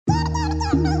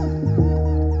All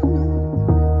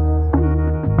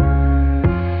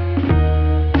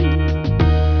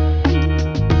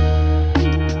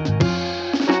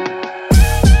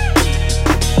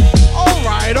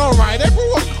right,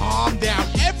 everyone calm down.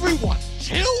 Everyone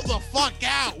chill the fuck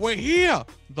out. We're here.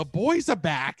 The boys are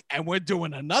back, and we're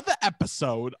doing another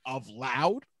episode of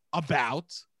Loud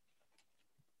About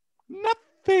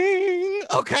Nothing.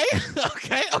 Okay?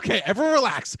 Okay. Everyone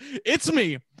relax. It's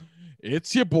me.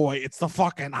 It's your boy. It's the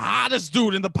fucking hottest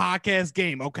dude in the podcast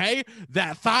game, okay?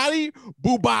 That Thadi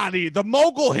Bubati, the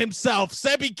mogul himself,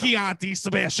 Sebi Chianti,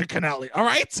 Sebastian Canelli. All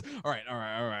right? All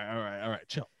right.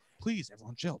 Chill. Please,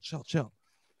 everyone, chill.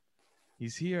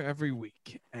 He's here every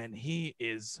week, and he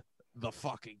is the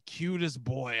fucking cutest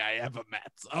boy I ever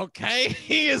met, okay?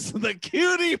 He is the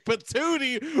cutie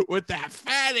patootie with that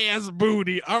fat-ass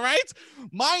booty, all right?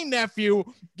 My nephew,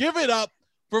 give it up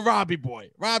for Robbie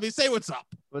boy. Robbie, say what's up.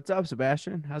 What's up,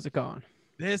 Sebastian? How's it going?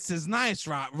 This is nice,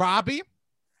 Robbie.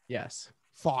 Yes.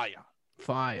 Fire.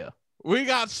 We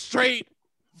got straight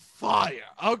fire,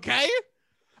 okay?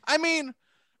 I mean,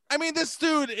 this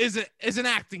dude is an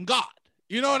acting god.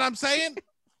 You know what I'm saying?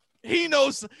 He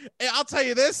knows. I'll tell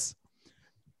you this.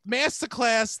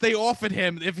 Masterclass, they offered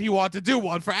him if he wanted to do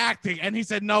one for acting, and he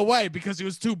said no way because he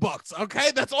was $2.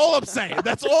 Okay, that's all I'm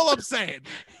saying.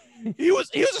 He was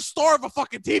a star of a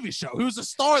fucking TV show. He was a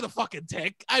star of the fucking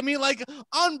Tick. I mean, like,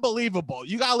 unbelievable.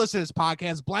 You gotta listen to this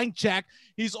podcast, Blank Check.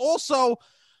 He's also,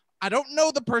 I don't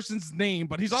know the person's name,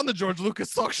 but he's on the George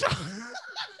Lucas talk show.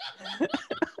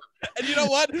 And you know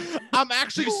what? I'm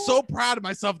actually so proud of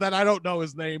myself that I don't know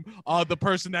his name, the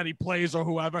person that he plays or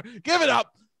whoever. Give it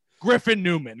up, Griffin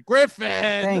Newman.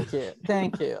 Griffin.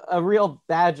 Thank you. A real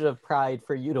badge of pride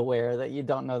for you to wear that you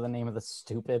don't know the name of the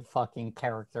stupid fucking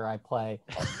character I play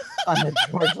on the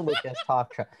George Lucas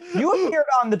talk show. You appeared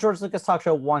on the George Lucas talk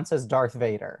show once as Darth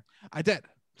Vader. I did.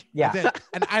 Yeah. I did.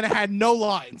 And I had no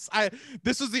lines.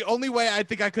 This was the only way I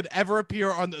think I could ever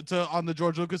appear on the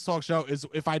George Lucas talk show is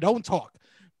if I don't talk.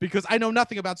 Because I know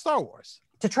nothing about Star Wars.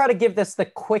 To try to give this the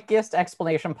quickest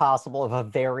explanation possible of a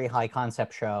very high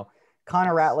concept show,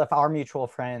 Connor Ratliff, our mutual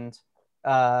friend,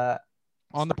 on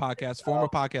the podcast, former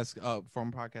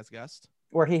podcast guest,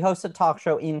 where he hosts a talk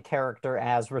show in character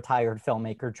as retired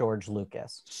filmmaker George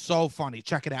Lucas. So funny.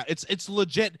 Check it out. It's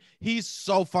legit. He's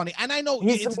so funny. And I know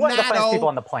he's it's one of the funniest Nato. people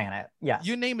on the planet. Yes.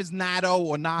 Your name is Nato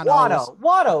or Nano.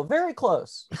 Watto. Very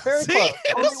close. Very See? close.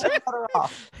 It was... Only one letter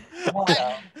off.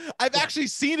 I've actually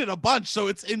seen it a bunch, so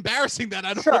it's embarrassing that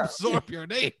I don't absorb your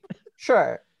name.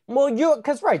 Sure. Well,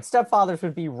 because Stepfathers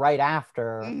would be right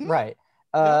after, right?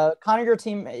 Connor,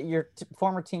 your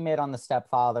former teammate on the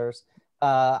Stepfathers.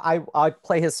 I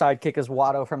play his sidekick as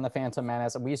Watto from the Phantom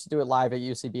Menace. We used to do it live at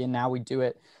UCB, and now we do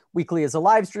it weekly as a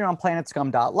live stream on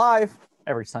planetscum.live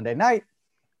every Sunday night.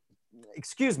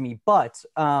 Excuse me, but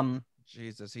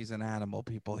Jesus, he's an animal,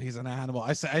 people. He's an animal.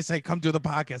 I say, come do the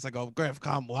podcast. I go, Griff,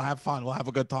 come. We'll have fun. We'll have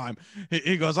a good time.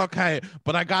 He goes, okay,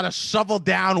 but I got to shovel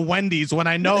down Wendy's when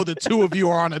I know the two of you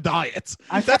are on a diet.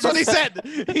 That's what he said.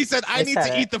 He said, I need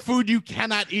to eat the food you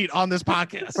cannot eat on this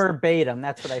podcast. Verbatim.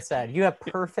 That's what I said. You have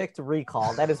perfect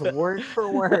recall. That is word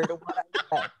for word what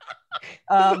I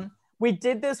said. We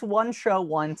did this one show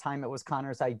one time. It was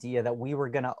Connor's idea that we were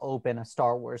going to open a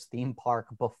Star Wars theme park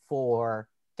before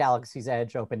Galaxy's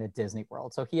Edge opened at Disney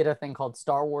World. So he had a thing called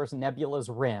Star Wars Nebula's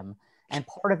Rim. And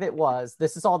part of it was,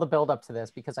 this is all the build up to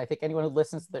this, because I think anyone who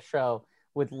listens to the show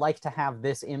would like to have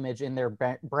this image in their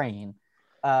brain.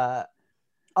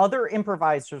 Other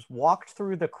improvisers walked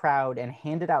through the crowd and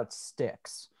handed out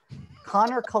sticks.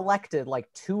 Connor collected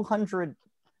like 200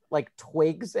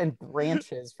 twigs and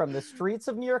branches from the streets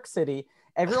of New York City.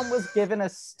 Everyone was given a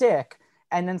stick.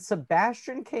 And then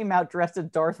Sebastian came out dressed as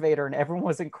Darth Vader, and everyone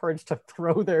was encouraged to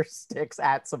throw their sticks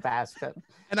at Sebastian.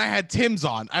 And I had Tim's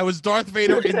on. I was Darth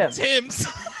Vader in Tim's.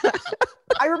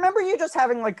 I remember you just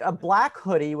having like a black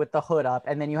hoodie with the hood up,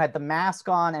 and then you had the mask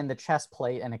on and the chest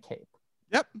plate and a cape.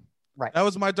 Yep. Right. That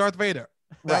was my Darth Vader.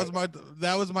 That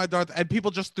was my Darth. And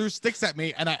people just threw sticks at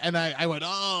me, and I went,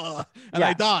 oh, and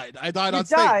I died. I died on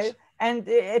stage. And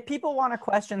if people want to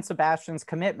question Sebastian's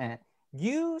commitment,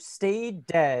 you stayed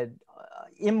dead,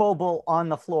 immobile on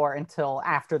the floor until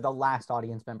after the last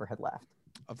audience member had left.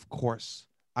 Of course.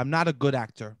 I'm not a good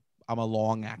actor. I'm a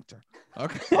long actor.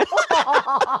 Okay.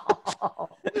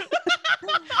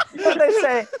 What they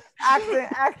say,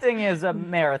 acting is a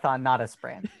marathon, not a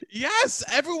sprint. Yes,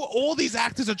 all these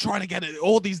actors are trying to get it,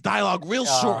 all these dialogue real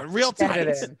short, real tight.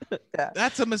 Yeah.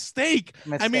 That's a mistake.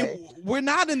 I mean, we're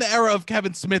not in the era of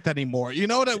Kevin Smith anymore. You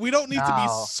know what? We don't need to be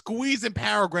squeezing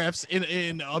paragraphs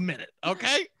in a minute,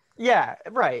 okay? Yeah,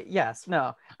 right. Yes.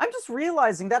 No. I'm just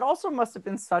realizing that also must have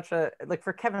been such a, like,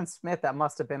 for Kevin Smith, that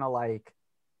must have been a, like,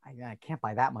 I can't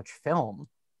buy that much film.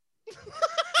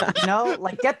 You know,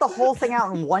 like, get the whole thing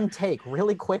out in one take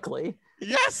really quickly.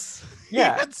 Yes.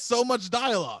 Yeah. He had so much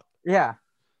dialogue. Yeah.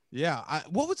 Yeah.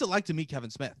 What was it like to meet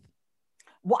Kevin Smith?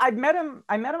 Well, I met him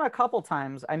a couple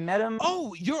times. I met him.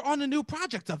 Oh, you're on a new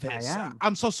project of his. I am.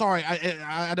 I'm so sorry.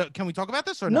 I don't, can we talk about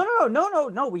this or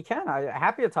No. We can. I'm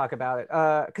happy to talk about it.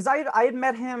 Because I had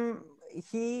met him.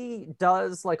 He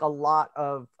does like a lot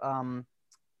of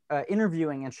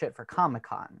interviewing and shit for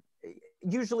Comic-Con.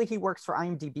 Usually he works for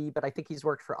IMDb, but I think he's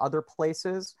worked for other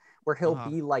places where he'll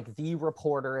be like the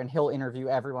reporter and he'll interview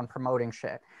everyone promoting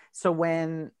shit. So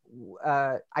when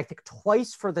I think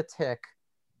twice for The Tick,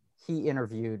 he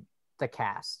interviewed the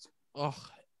cast.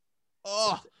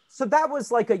 So that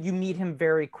was like you meet him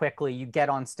very quickly. You get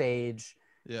on stage.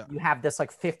 Yeah. You have this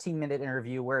like 15-minute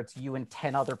interview where it's you and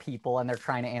 10 other people and they're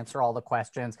trying to answer all the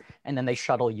questions and then they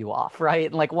shuttle you off, right?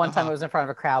 And like one time it was in front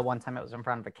of a crowd, one time it was in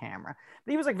front of a camera.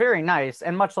 But he was like very nice,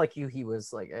 and much like you, he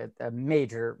was like a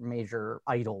major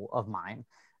idol of mine.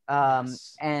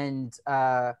 Yes. And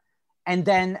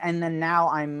then now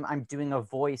I'm doing a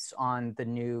voice on the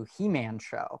new He-Man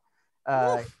show.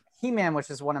 He-Man,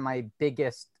 which is one of my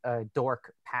biggest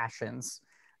dork passions.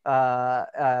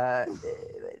 An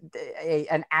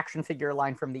action figure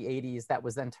line from the 80s that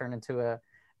was then turned into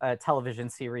a television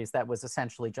series that was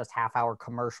essentially just half-hour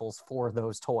commercials for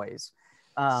those toys.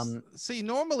 See,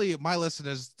 normally my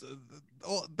listeners,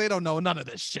 they don't know none of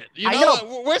this shit. I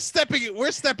know. We're stepping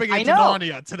into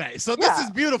Narnia today, so this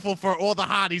is beautiful for all the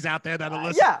hotties out there that are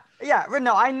listening. Yeah.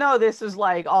 No, I know this is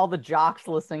like all the jocks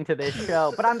listening to this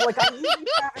show, but I'm using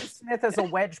Kevin Smith as a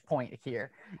wedge point here.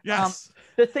 Yes.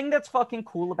 The thing that's fucking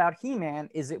cool about He-Man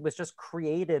is it was just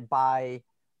created by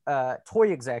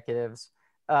toy executives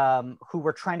who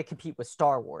were trying to compete with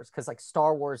Star Wars, because like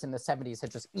Star Wars in the 70s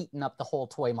had just eaten up the whole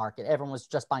toy market. Everyone was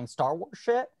just buying Star Wars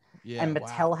shit. Yeah, and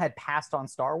Mattel had passed on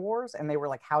Star Wars, and they were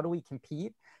like, how do we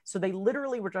compete? So they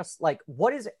literally were just like,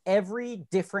 what is every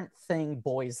different thing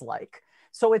boys like?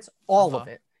 So it's all of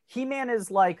it. He-Man is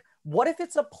like, what if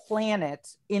it's a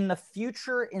planet in the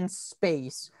future in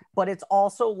space, but it's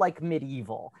also like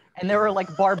medieval? And there are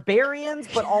like barbarians,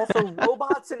 but also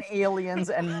robots and aliens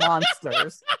and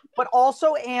monsters, but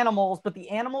also animals, but the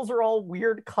animals are all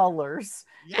weird colors.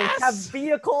 Yes! They have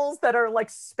vehicles that are like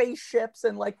spaceships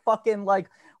and like fucking like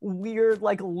weird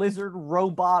like lizard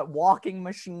robot walking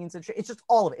machines and shit. It's just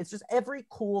all of it. It's just every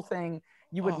cool thing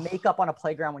you would make up on a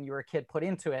playground when you were a kid, put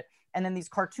into it. And then these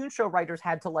cartoon show writers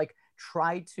had to like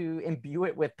try to imbue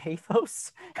it with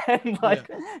pathos and like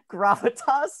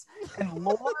gravitas and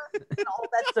lore and all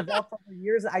that's developed over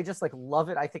years. I just like love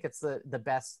it. I think it's the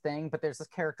best thing. But there's this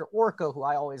character Orko who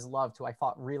I always loved, who I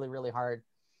fought really, really hard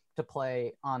to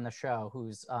play on the show,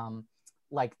 who's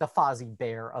like the Fozzie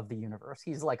Bear of the universe.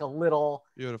 He's like a little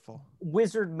beautiful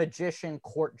wizard magician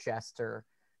court jester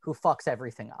who fucks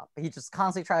everything up. He just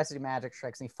constantly tries to do magic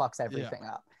tricks and he fucks everything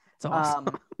up. It's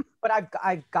awesome. But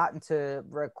I've gotten to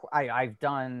I've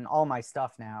done all my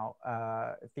stuff now,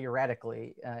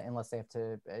 theoretically, unless they have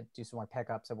to do some more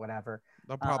pickups or whatever.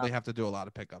 They'll probably have to do a lot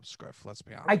of pickups, Griff. Let's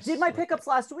be honest. I did my pickups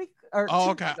last week. Or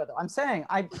okay. Ago, though. I'm saying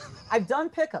I've done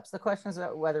pickups. The question is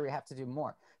whether we have to do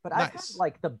more. But I've had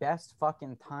like the best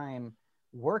fucking time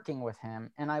working with him,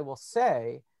 and I will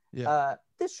say,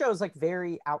 this show's like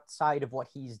very outside of what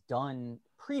he's done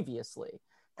previously,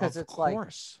 because it's like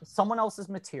someone else's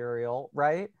material,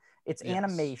 right? It's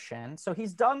animation. So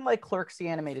he's done like Clerks, the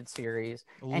animated series.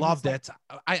 Loved it.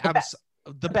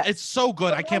 It's so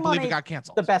good. I can't believe it got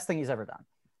canceled. The best thing he's ever done.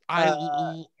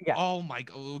 Oh my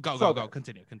go.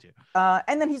 Continue.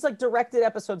 And then he's like directed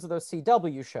episodes of those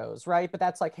CW shows, right? But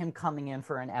that's like him coming in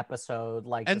for an episode,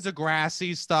 like and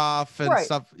Degrassi stuff and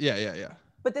stuff. Yeah.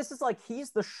 But this is like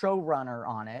he's the showrunner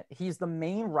on it. He's the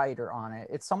main writer on it.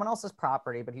 It's someone else's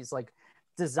property, but he's like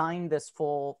designed this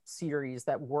full series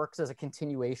that works as a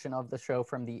continuation of the show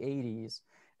from the 80s.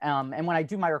 And when I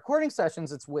do my recording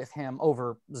sessions, it's with him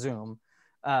over Zoom.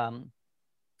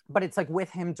 But it's like with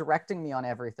him directing me on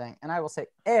everything. And I will say,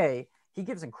 he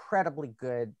gives incredibly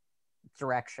good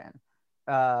direction.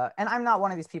 And I'm not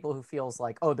one of these people who feels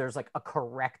like, there's like a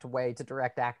correct way to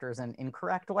direct actors and an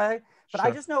incorrect way. But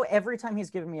I just know every time he's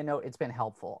given me a note, it's been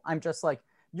helpful. I'm just like,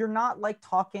 you're not like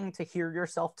talking to hear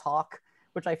yourself talk,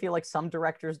 which I feel like some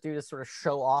directors do to sort of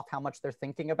show off how much they're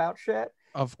thinking about shit.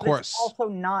 Of course. It's also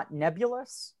not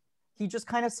nebulous. He just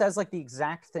kind of says like the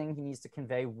exact thing he needs to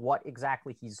convey, what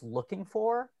exactly he's looking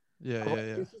for. Yeah.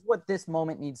 This is what this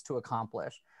moment needs to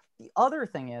accomplish. The other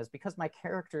thing is, because my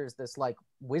character is this like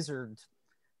wizard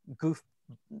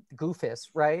Goofus,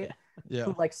 right? Yeah.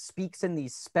 Who like speaks in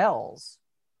these spells.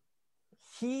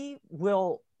 He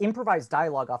will improvise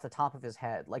dialogue off the top of his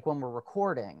head. Like when we're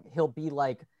recording, he'll be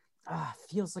like,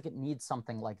 feels like it needs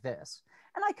something like this.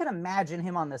 And I could imagine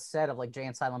him on the set of like Jay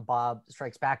and Silent Bob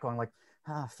Strikes Back going like,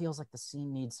 feels like the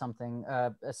scene needs something,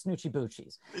 Snoochie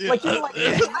Boochies. Yeah. Like, you know, like,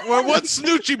 we're one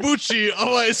Snoochie Boochie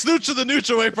away, Snooch of the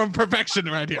Nooch away from perfection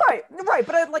right here. Right.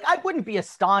 But I wouldn't be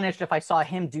astonished if I saw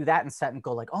him do that in set and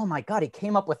go like, oh my God, he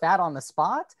came up with that on the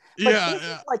spot. Like,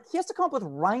 like he has to come up with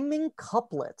rhyming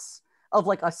couplets of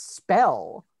like a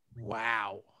spell.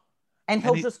 Wow. And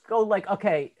he'll just go like,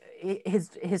 okay, his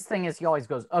thing is he always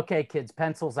goes, okay, kids,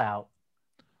 pencils out.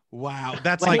 Wow,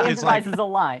 that's when like he improvises a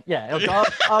line. Yeah, he'll go,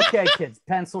 okay, kids,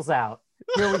 pencils out.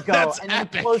 Here we go. That's and then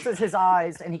epic. he closes his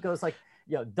eyes and he goes like,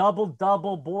 yo, double,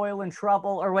 boil in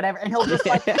trouble or whatever. And he'll just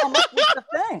like come up with the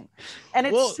thing. And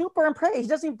it's super impressive. He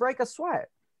doesn't even break a sweat.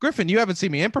 Griffin, you haven't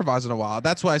seen me improvise in a while.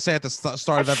 That's why I say at the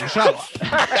start of every show.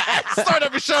 Start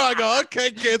every show, I go,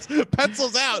 okay, kids,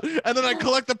 pencils out. And then I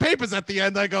collect the papers at the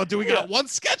end. I go, do we got one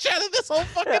sketch out of this whole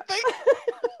fucking thing?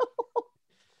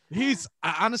 He's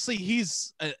honestly,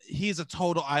 he's a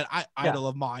total idol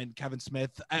of mine, Kevin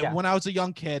Smith. When I was a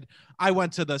young kid, I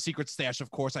went to the Secret Stash.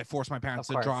 Of course, I forced my parents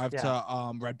to drive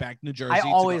to Red Bank, New Jersey. I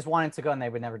always wanted to go, and they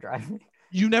would never drive me.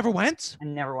 You never went? I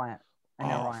never went.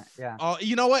 Yeah. Oh,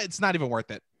 you know what? It's not even worth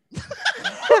it.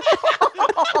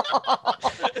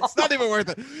 It's not even worth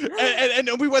it. And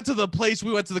we went to the place.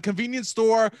 We went to the convenience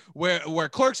store where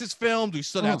Clerks is filmed. We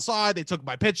stood outside. They took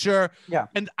my picture. Yeah.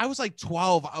 And I was like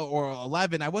 12 or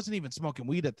 11. I wasn't even smoking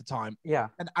weed at the time. Yeah.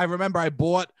 And I remember I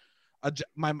bought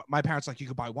my parents like, you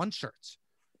could buy one shirt.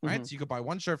 Right. So you could buy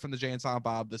one shirt from the Jay and Silent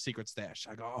Bob, the Secret Stash.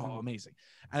 I go, oh, amazing.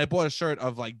 And I bought a shirt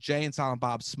of like Jay and Silent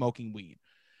Bob smoking weed.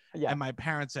 Yeah. And my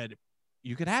parents said,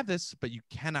 you could have this, but you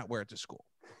cannot wear it to school.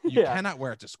 You cannot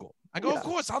wear it to school. I go, of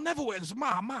course, I'll never wear this.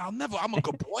 Mom, I'll never. I'm a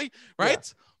good boy,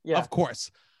 right? Yeah. Of course.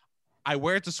 I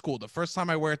wear it to school. The first time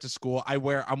I wear it to school,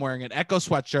 I'm wearing an Echo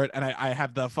sweatshirt, and I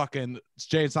have the fucking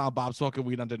Jay and Silent Bob smoking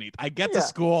weed underneath. I get to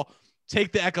school,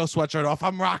 take the Echo sweatshirt off.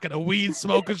 I'm rocking a weed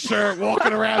smoking shirt,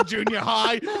 walking around junior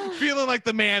high, feeling like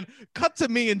the man. Cut to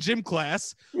me in gym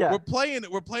class. Yeah. We're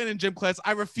playing in gym class.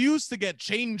 I refuse to get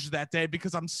changed that day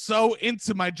because I'm so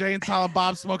into my Jay and Silent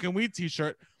Bob smoking weed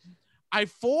t-shirt. I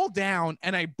fall down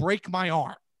and I break my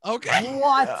arm. Okay.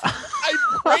 What?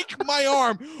 I break my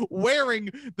arm wearing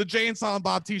the Jay and Silent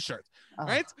Bob t-shirt.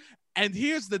 Right. And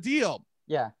here's the deal.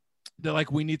 Yeah. They're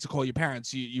like, we need to call your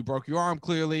parents. You broke your arm,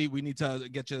 clearly. We need to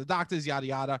get you to the doctors, yada,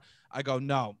 yada. I go,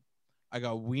 no. I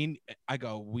go, we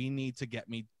need to get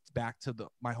me back to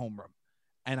my homeroom.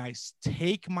 And I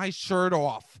take my shirt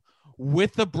off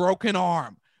with a broken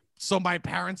arm, so my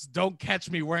parents don't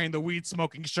catch me wearing the weed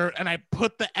smoking shirt, and I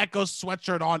put the Echo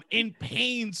sweatshirt on in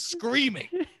pain, screaming.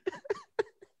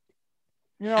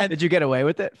 Did you get away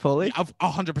with it fully?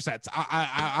 100%.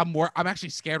 I'm actually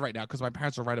scared right now because my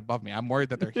parents are right above me. I'm worried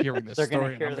that they're hearing this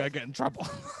story and I'm gonna get in trouble.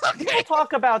 People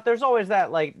talk about, there's always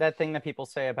that thing that people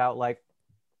say about like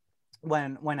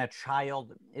when a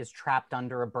child is trapped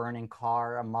under a burning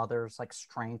car, a mother's like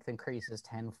strength increases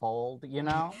tenfold, you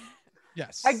know?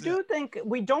 Yes. I do think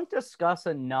we don't discuss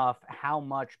enough how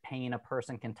much pain a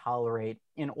person can tolerate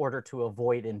in order to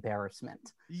avoid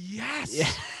embarrassment. Yes. Yeah.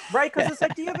 Right? Because this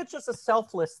idea of it's just a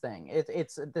selfless thing.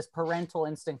 It's this parental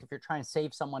instinct. If you're trying to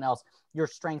save someone else, your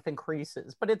strength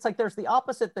increases. But it's like there's the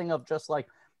opposite thing of just like,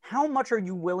 how much are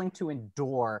you willing to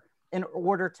endure in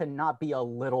order to not be a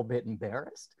little bit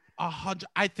embarrassed? 100.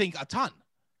 I think a ton.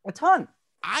 A ton.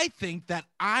 I think that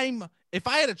if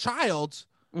I had a child,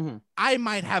 I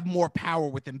might have more power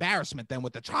with embarrassment than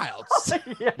with the child.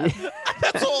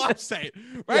 That's all I'm saying,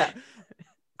 right? Yeah.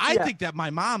 I think that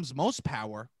my mom's most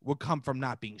power would come from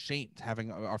not being shamed,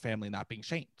 having our family not being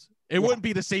shamed. It wouldn't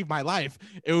be to save my life.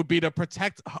 It would be to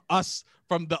protect us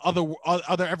from the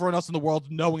other everyone else in the world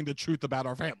knowing the truth about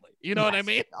our family. You know what I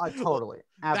mean? Totally. Absolutely.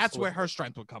 That's where her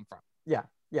strength would come from.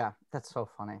 Yeah. That's so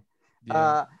funny.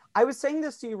 Yeah. I was saying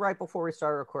this to you right before we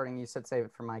started recording. You said save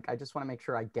it for Mike. I just want to make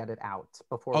sure I get it out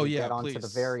before we get onto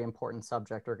the very important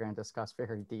subject we're going to discuss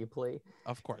very deeply.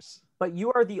 Of course. But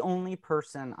you are the only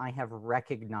person I have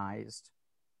recognized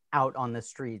out on the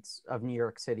streets of New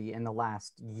York City in the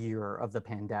last year of the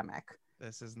pandemic.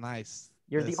 This is nice.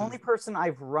 You're the only person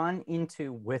I've run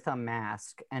into with a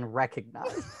mask and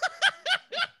recognized.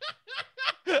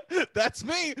 That's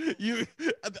me.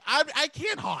 I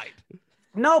can't hide.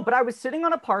 No, but I was sitting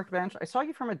on a park bench. I saw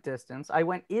you from a distance. I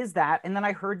went, is that? And then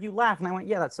I heard you laugh. And I went,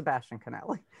 yeah, that's Sebastian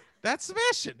Canelli. That's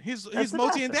Sebastian. He's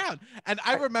moseying down. And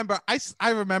I remember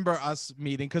us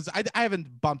meeting because I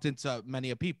haven't bumped into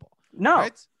many people. No.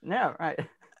 Right? No, right.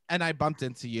 and I bumped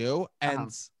into you,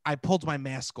 and I pulled my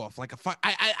mask off like a fuck.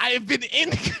 I've been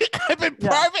I've been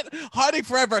private hiding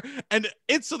forever, and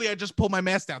instantly I just pulled my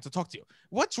mask down to talk to you.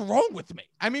 What's wrong with me?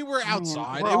 I mean, we're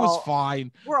outside. It was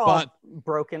fine. We're all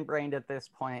broken brained at this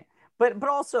point. But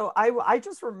also, I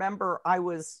just remember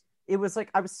it was like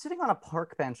I was sitting on a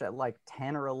park bench at like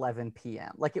 10 or 11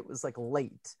 p.m. Like it was like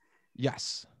late.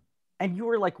 Yes. And you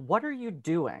were like, "What are you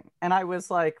doing?" And I was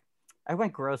like, "I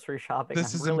went grocery shopping."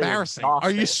 This is really embarrassing. exhausted.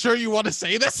 Are you sure you want to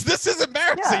say this? This is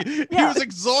embarrassing. He was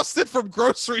exhausted from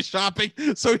grocery shopping,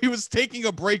 so he was taking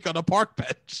a break on a park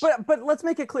bench. But let's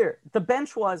make it clear. The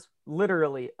bench was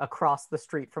literally across the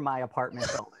street from my apartment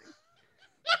building.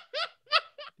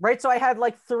 Right, so I had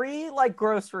like 3 like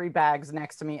grocery bags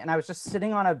next to me, and I was just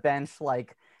sitting on a bench,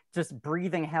 like just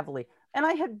breathing heavily. And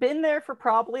I had been there for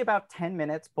probably about 10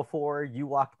 minutes before you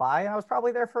walked by, and I was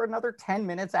probably there for another 10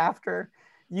 minutes after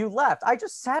you left. I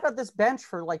just sat at this bench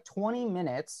for like 20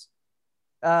 minutes,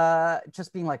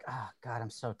 just being like, "Oh God,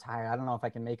 I'm so tired. I don't know if I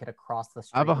can make it across the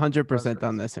street." I've 100%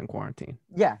 done this in quarantine.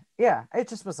 Yeah. It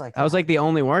just was like that was like the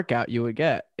only workout you would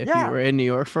get if you were in New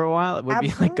York for a while. It would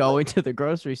be like going to the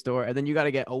grocery store, and then you got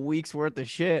to get a week's worth of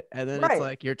shit, and then it's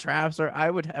like your traps are.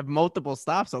 I would have multiple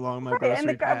stops along my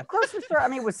grocery path. Grocery store, I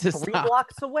mean, was 3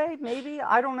 blocks away, maybe.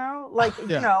 I don't know. Like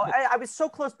you know, I was so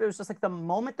close, but it was just like the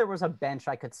moment there was a bench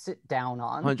I could sit down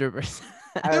on. 100%.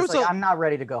 I was like, I'm not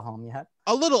ready to go home yet.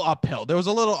 A little uphill. There was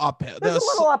a little uphill. There was a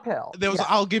little uphill. There was.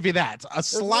 I'll give you that. A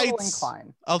slight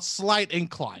incline. A slight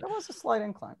incline. There was a slight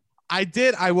incline.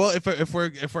 I will. If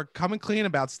we're coming clean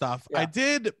about stuff, I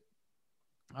did.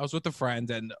 I was with a friend,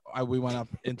 and we went up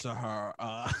into her.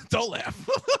 Don't laugh.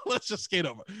 Let's just skate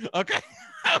over. Okay.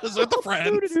 I was with a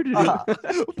friend.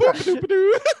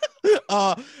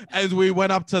 And we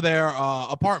went up to their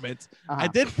apartment. I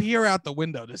did peer out the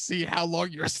window to see how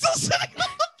long you were still sitting on the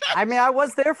bench. I mean, I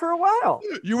was there for a while.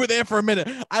 You were there for a minute.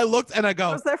 I looked and I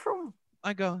was there for a while.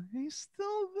 I go, he's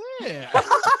still there.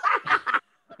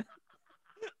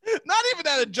 Not even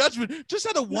out of judgment, just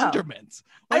out of wonderment.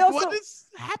 Like, what is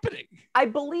happening? I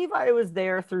believe I was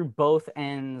there through both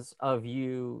ends of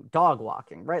you dog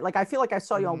walking, right? Like, I feel like I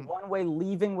saw you on one way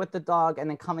leaving with the dog and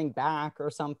then coming back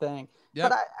or something.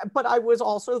 Yep. But I was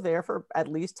also there for at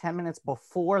least 10 minutes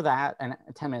before that and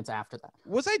 10 minutes after that.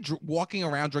 Was I walking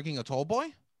around drinking a tall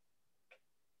boy?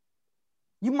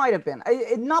 You might have been.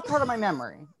 Not part of my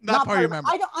memory. Not part of your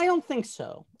memory. I don't think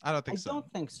so. I don't think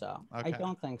so. Okay. I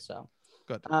don't think so.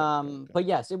 Good. But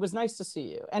yes, it was nice to see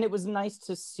you. And it was nice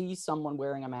to see someone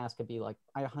wearing a mask and be like,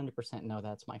 I 100% know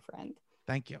that's my friend.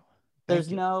 Thank you. There's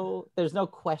no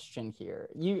question here.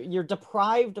 You're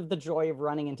deprived of the joy of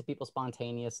running into people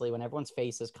spontaneously when everyone's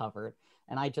face is covered.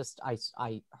 And I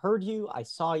heard you, I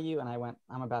saw you, and I went,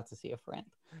 I'm about to see a friend.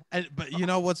 But you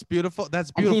know what's beautiful? That's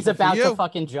beautiful. And he's about to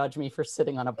fucking judge me for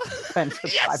sitting on a bench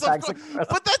with yes, 5 bags of crisps.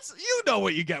 But that's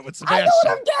what you get with Sebastian. I know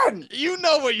what I'm getting. You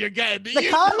know what you're getting. The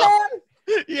con man.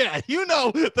 Yeah, you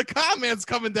know the comments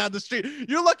coming down the street.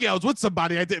 You're lucky I was with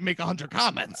somebody. I didn't make 100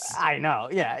 comments. I know.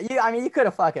 Yeah. You could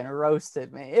have fucking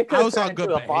roasted me. It could have turned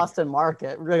into a Boston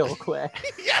market real quick.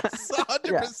 Yes,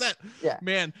 100%. Yeah.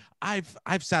 Man,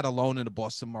 I've sat alone in the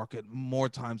Boston market more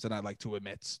times than I like to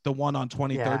admit. The one on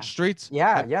 23rd Street.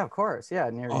 Yeah, of course. Yeah,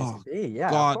 near UCB.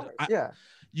 Yeah. God.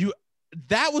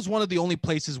 That was one of the only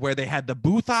places where they had the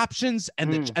booth options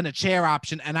and the chair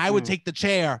option, and I would take the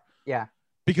chair. Yeah.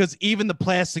 Because even the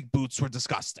plastic boots were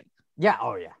disgusting. Yeah.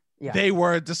 Oh, yeah. Yeah. They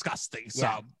were disgusting.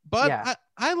 So, but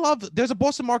I love. There's a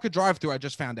Boston Market drive-through I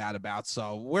just found out about.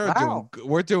 So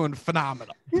we're doing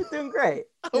phenomenal. You're doing great.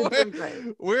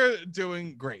 We're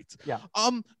doing great. Yeah.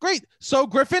 Great. So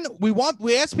Griffin,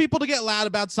 we asked people to get loud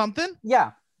about something.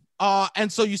 Yeah.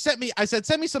 And so I said,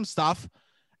 send me some stuff,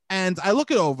 and I look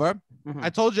it over.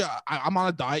 I told you I'm on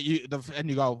a diet. And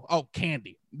you go, oh,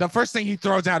 candy. The first thing he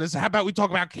throws out is, how about we talk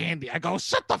about candy? I go,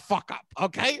 shut the fuck up,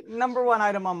 okay? Number one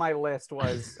item on my list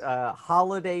was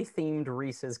holiday-themed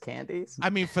Reese's candies. I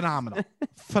mean, phenomenal.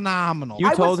 Phenomenal.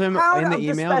 You told him in the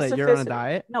email that you're on a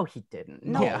diet? No, he didn't.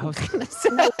 No. Yeah, I was going to say.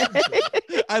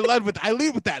 I lead with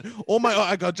that.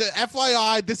 I go,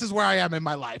 FYI, this is where I am in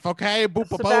my life, okay? He's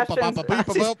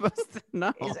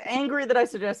angry that I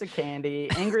suggested candy,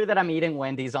 angry that I'm eating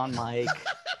Wendy's on mic.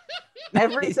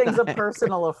 Everything's a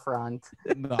personal affront.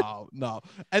 No.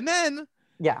 And then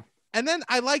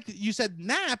I liked, you said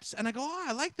naps, and I go, oh,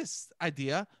 I like this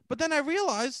idea. But then I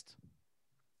realized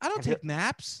I don't take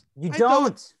naps. You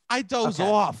don't? I doze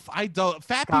off. I don't.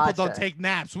 Fat people don't take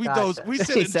naps. We doze. We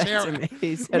sit in chairs.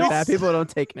 He said fat people don't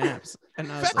take naps. And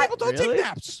fat people don't take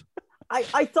naps.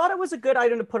 I thought it was a good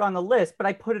item to put on the list, but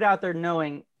I put it out there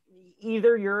knowing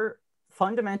either you're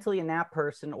fundamentally a nap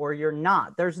person or you're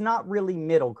not. There's not really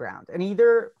middle ground. And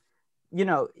either, you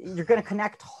know, you're going to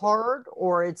connect hard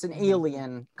or it's an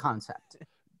alien concept.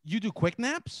 You do quick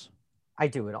naps? I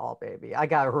do it all, baby. I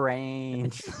got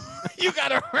range. You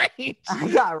got a range. I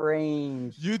got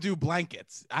range. You do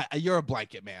blankets. You're a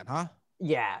blanket man, huh?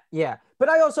 Yeah, yeah. But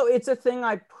I also, it's a thing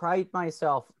I pride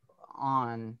myself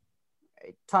on.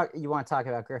 You want to talk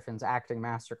about Griffin's acting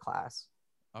masterclass?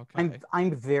 Okay.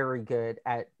 I'm very good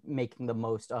at making the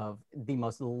most of the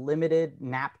most limited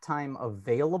nap time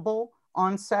available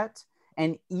on set,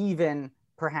 and even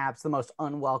perhaps the most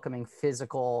unwelcoming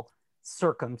physical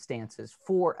circumstances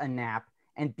for a nap,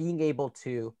 and being able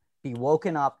to be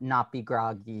woken up, not be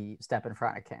groggy, step in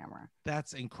front of camera.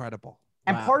 That's incredible.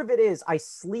 And part of it is I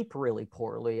sleep really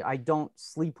poorly. I don't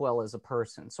sleep well as a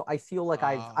person. So I feel like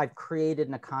I've created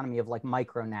an economy of like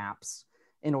micro naps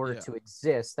in order to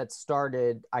exist that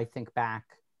started, I think, back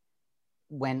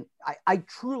when I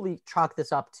truly chalk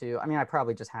this up to, I mean, I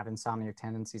probably just have insomniac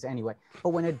tendencies anyway, but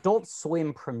when Adult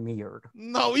Swim premiered.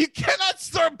 No, you cannot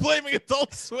start blaming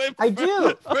Adult Swim I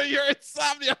do. for your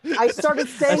insomnia. I started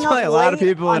staying up late a lot of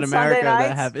people in America Sunday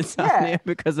that have insomnia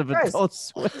because of Adult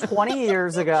Swim. 20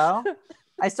 years ago,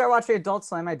 I started watching Adult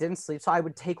Swim. I didn't sleep, so I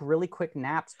would take really quick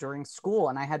naps during school,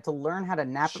 and I had to learn how to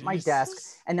nap at my desk.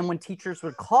 And then when teachers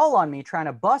would call on me trying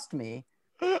to bust me,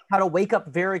 how to wake up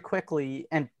very quickly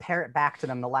and parrot back to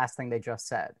them the last thing they just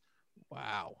said.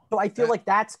 Wow. So I feel like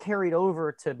that's carried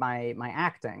over to my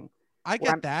acting. I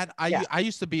get that. I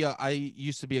used to be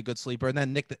a good sleeper, and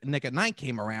then Nick at Night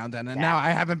came around, and now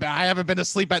I haven't been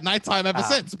asleep at nighttime ever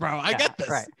since, bro. I get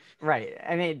this. Right.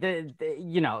 I mean,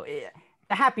 the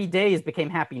happy days became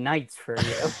happy nights for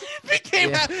you.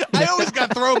 I always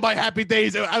got thrown by happy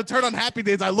days. I would turn on happy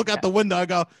days. I look out the window. I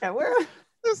go,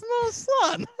 there's no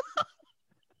sun.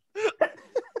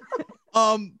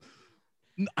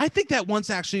 I think that once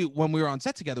actually when we were on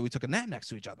set together, we took a nap next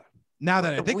to each other. Now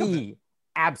that I think of it.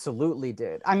 Absolutely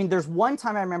did. I mean, there's one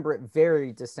time I remember it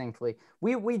very distinctly.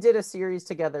 We did a series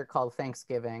together called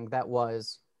Thanksgiving that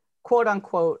was quote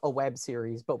unquote a web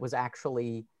series, but was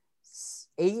actually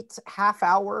 8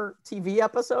 half-hour TV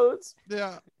episodes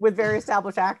with very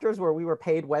established actors where we were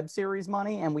paid web series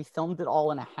money, and we filmed it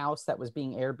all in a house that was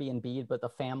being Airbnb'd, but the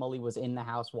family was in the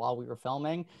house while we were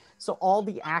filming. So all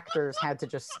the actors had to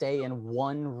just stay in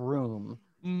one room.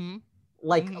 Mm-hmm.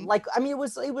 Like I mean, it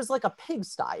was like a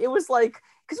pigsty. It was like,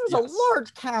 because it was a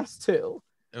large cast too.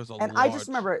 I just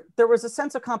remember there was a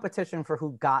sense of competition for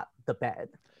who got the bed.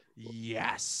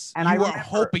 Yes. And I were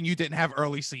hoping you didn't have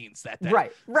early scenes that day.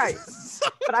 Right.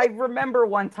 But I remember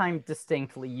one time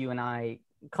distinctly, you and I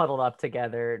cuddled up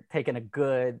together, taking a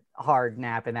good hard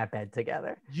nap in that bed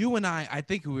together. You and I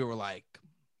think we were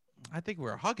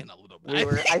hugging a little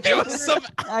bit.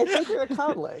 I think we were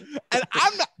cuddling. And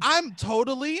I'm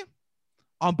totally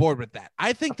on board with that.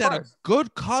 I think that a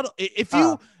good cuddle, if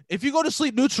you go to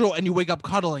sleep neutral and you wake up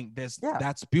cuddling,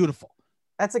 that's beautiful.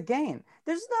 That's a gain.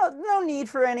 There's no need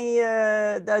for any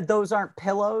those aren't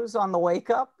pillows on the wake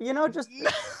up. You know, just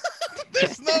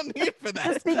there's no need for that.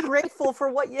 Just be grateful for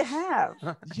what you have.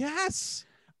 Yes.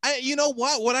 You know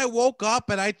what? When I woke up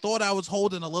and I thought I was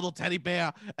holding a little teddy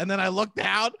bear, and then I looked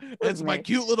down, and it's my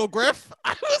cute little Griff.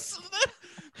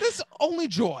 This only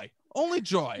joy. Only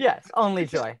joy. Yes, only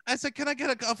joy. I said, can I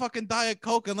get a fucking Diet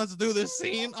Coke and let's do this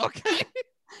scene? Okay.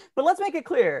 But let's make it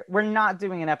clear, we're not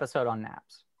doing an episode on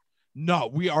naps. No,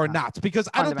 we are not, because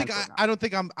I don't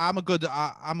think I'm a good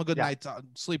night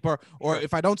sleeper, or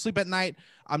if I don't sleep at night,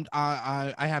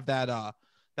 I have that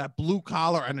blue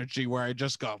collar energy where I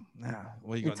just go,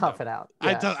 what are you tough it out.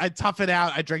 Yeah. I tough it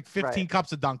out. I drink 15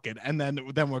 cups of Dunkin', and then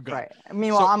we're good. Right.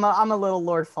 Meanwhile, I'm a little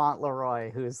Lord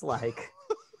Fauntleroy who's like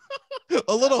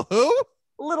a little who?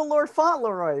 Little Lord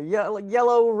Fauntleroy,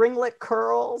 yellow ringlet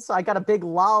curls. I got a big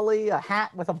lolly, a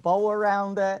hat with a bow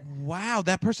around it. Wow,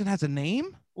 that person has a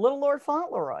name? Little Lord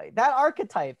Fauntleroy. That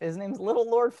archetype, his name's Little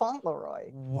Lord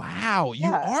Fauntleroy. Wow,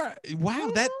 you are.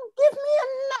 Wow, that. Give me a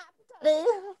nap, Daddy.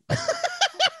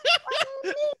 I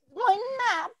need my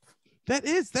nap.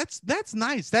 That's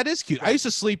nice. That is cute. I used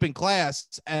to sleep in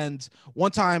class, and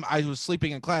one time I was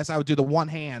sleeping in class, I would do the one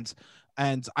hand.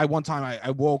 And one time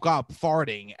I woke up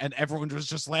farting, and everyone was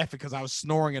just laughing because I was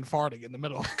snoring and farting in the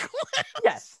middle of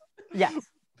class. Yes.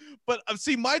 But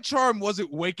see, my charm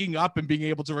wasn't waking up and being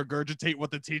able to regurgitate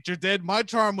what the teacher did. My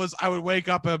charm was I would wake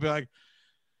up and I'd be like,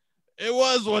 it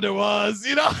was what it was,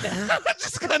 you know?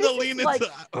 Just kind of lean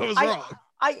into it was wrong.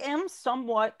 I am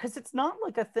somewhat, because it's not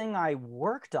like a thing I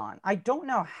worked on. I don't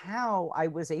know how I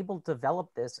was able to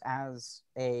develop this as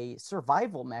a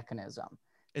survival mechanism.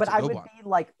 But I would be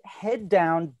like head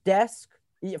down, desk,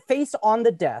 face on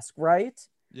the desk, right?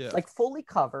 like fully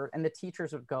covered, and the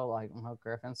teachers would go like, "Oh,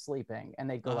 Griffin's sleeping," and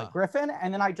they'd go like, "Griffin,"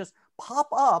 and then I just pop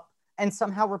up and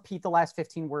somehow repeat the last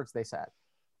 15 words they said.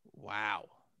 Wow,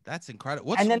 that's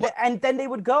incredible. And then they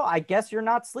would go, "I guess you're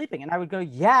not sleeping," and I would go,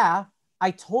 "Yeah,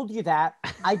 I told you that.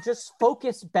 I just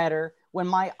focus better when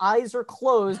my eyes are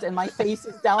closed and my face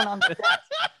is down on the desk."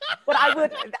 But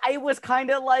I was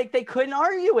kind of like, they couldn't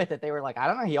argue with it. They were like, "I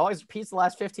don't know. He always repeats the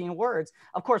last 15 words."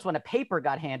 Of course, when a paper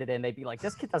got handed in, they'd be like,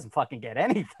 "This kid doesn't fucking get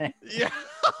anything." Yeah,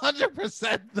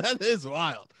 100%. That is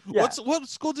wild. Yeah. What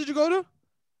school did you go to?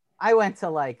 I went to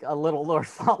like a little Lord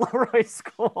Fauntleroy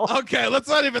school. Okay, let's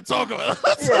not even talk about it.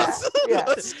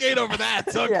 Let's skate over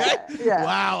that. Okay. Yeah.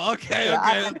 Wow. Okay.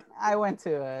 Yeah, okay. I went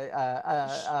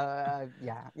to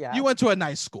You went to a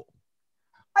nice school.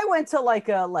 I went to like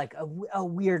a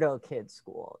weirdo kid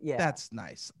school. Yeah. That's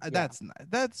nice. That's nice.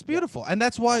 That's beautiful. And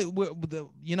that's why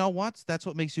you know what? That's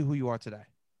what makes you who you are today.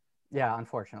 Yeah,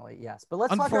 unfortunately, yes. But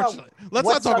let's not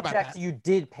talk about that. You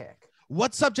did pick.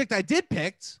 What subject I did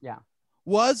pick? Yeah.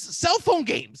 Was cell phone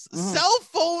games, cell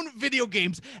phone video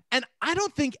games. And I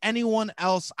don't think anyone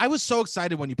else, I was so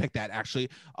excited when you picked that, actually,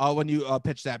 when you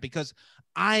pitched that, because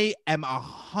I am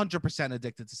 100%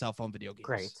 addicted to cell phone video games.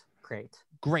 Great.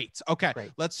 Okay.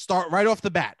 Great. Let's start right off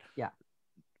the bat. Yeah.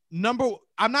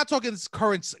 I'm not talking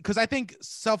current, because I think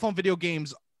cell phone video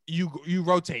games, you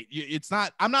rotate.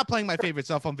 I'm not playing my favorite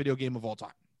cell phone video game of all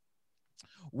time.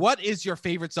 What is your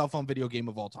favorite cell phone video game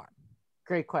of all time?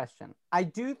 Great question. I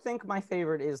do think my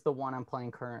favorite is the one I'm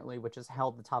playing currently, which has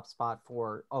held the top spot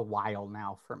for a while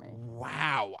now for me.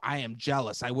 Wow. I am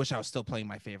jealous. I wish I was still playing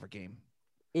my favorite game.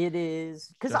 It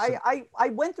is because I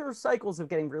went through cycles of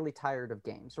getting really tired of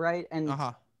games, right? And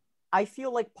I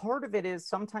feel like part of it is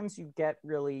sometimes you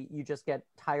just get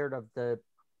tired of the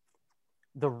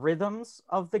rhythms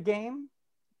of the game,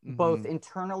 both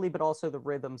internally, but also the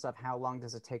rhythms of how long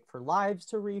does it take for lives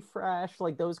to refresh,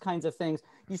 like those kinds of things.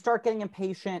 You start getting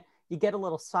impatient. You get a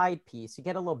little side piece. You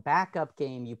get a little backup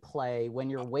game you play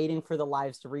when you're waiting for the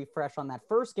lives to refresh on that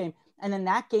first game. And then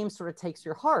that game sort of takes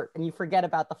your heart and you forget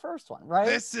about the first one, right?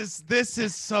 This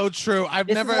is so true.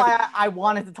 This is why I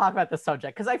wanted to talk about this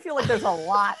subject, because I feel like there's a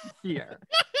lot here.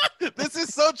 This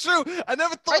is so true. I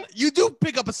never thought you do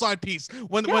pick up a side piece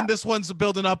when this one's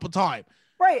building up a time.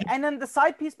 Right. And then the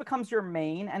side piece becomes your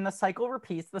main and the cycle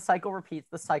repeats, the cycle repeats,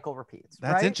 the cycle repeats.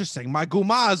 That's interesting. My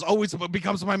Gumaz always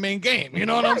becomes my main game. You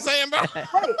know what I'm saying, bro?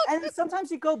 Right. And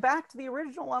sometimes you go back to the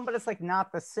original one, but it's like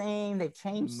not the same. They've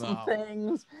changed some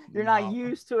things. You're not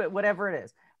used to it, whatever it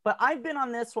is. But I've been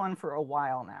on this one for a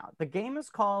while now. The game is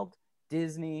called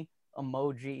Disney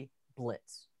Emoji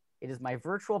Blitz. It is my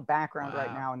virtual background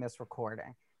right now in this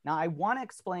recording. Now, I want to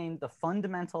explain the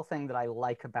fundamental thing that I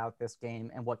like about this game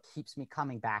and what keeps me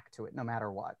coming back to it no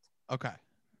matter what. Okay.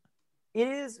 It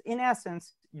is, in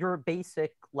essence, your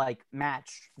basic, like,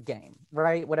 match game,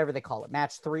 right? Whatever they call it.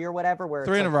 Match 3 or whatever. Where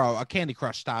 3 in a row, a Candy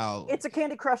Crush style. It's a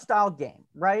Candy Crush style game,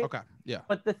 right? Okay, yeah.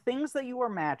 But the things that you are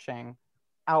matching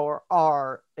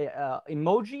are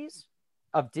emojis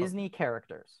of Disney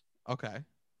characters. Okay.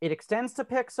 It extends to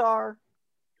Pixar.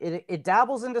 It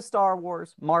dabbles into Star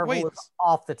Wars. Marvel is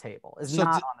off the table. Is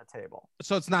not on the table.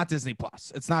 So it's not Disney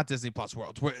Plus. It's not Disney Plus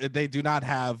World. They do not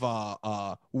have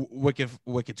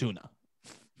Wicked Tuna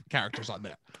characters on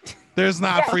there. There's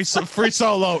not free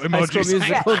solo emojis. High School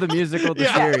Musical, the musical, the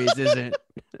series isn't.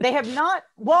 They have not.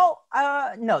 Well,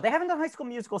 no, they haven't done High School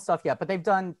Musical stuff yet, but they've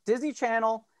done Disney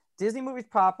Channel, Disney movies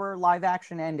proper, live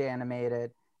action and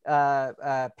animated,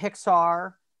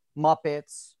 Pixar,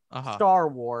 Muppets, Star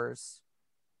Wars.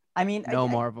 I mean, no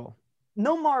Marvel.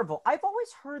 I've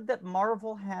always heard that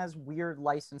Marvel has weird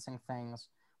licensing things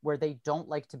where they don't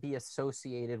like to be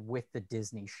associated with the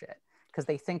Disney shit because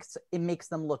they think it makes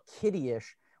them look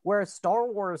kiddie-ish. Whereas Star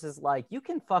Wars is like, you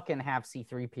can fucking have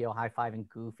C-3PO high-fiving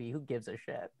Goofy. Who gives a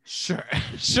shit? Sure.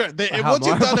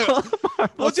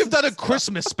 Once you've done a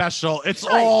Christmas special, it's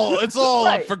all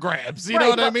up for grabs. You know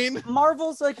what I mean?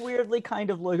 Marvel's like weirdly kind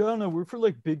of like, oh no, we're for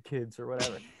like big kids or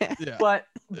whatever.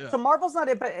 So Marvel's not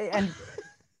it, and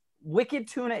Wicked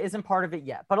Tuna isn't part of it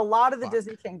yet. But a lot of the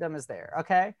Disney Kingdom is there.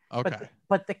 Okay.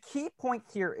 But the key point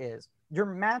here is you're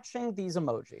matching these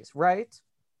emojis, right?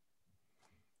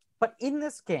 But in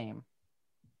this game,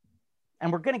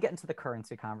 and we're going to get into the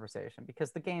currency conversation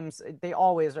because the games, they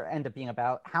always end up being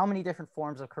about how many different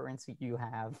forms of currency you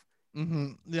have.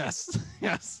 Yes.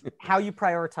 How you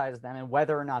prioritize them and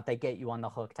whether or not they get you on the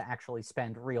hook to actually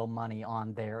spend real money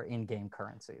on their in-game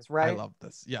currencies, right? I love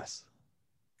this. Yes.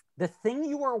 The thing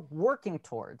you are working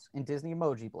towards in Disney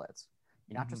Emoji Blitz,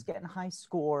 you're not just getting high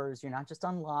scores. You're not just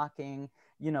unlocking,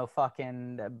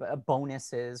 fucking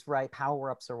bonuses, right?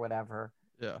 Power-ups or whatever.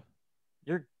 Yeah.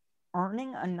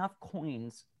 earning enough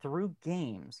coins through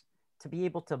games to be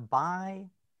able to buy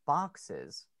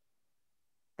boxes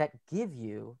that give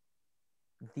you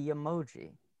the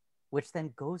emoji, which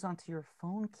then goes onto your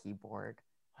phone keyboard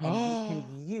and you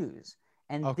can use.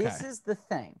 And this is the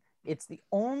thing. It's the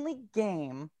only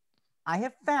game I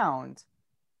have found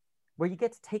where you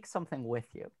get to take something with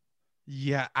you.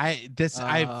 Yeah, I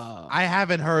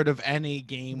haven't heard of any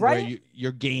game where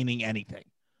you're gaining anything.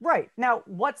 Right. Now,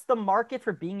 what's the market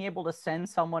for being able to send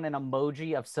someone an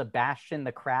emoji of Sebastian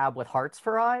the crab with hearts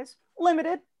for eyes?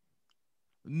 Limited.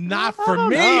 Not for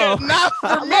me. Not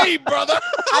for me, brother.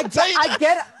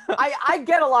 I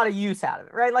get a lot of use out of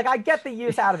it, right? Like I get the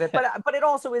use out of it, but it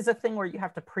also is a thing where you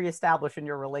have to pre-establish in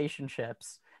your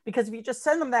relationships, because if you just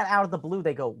send them that out of the blue,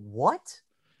 they go, "What?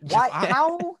 Why?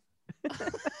 How?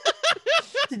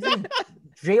 Did you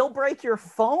jailbreak your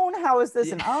phone? How is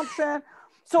this an option?"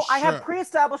 So I have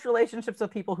pre-established relationships with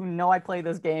people who know I play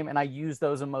this game, and I use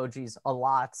those emojis a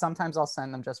lot. Sometimes I'll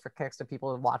send them just for kicks to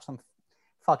people to watch them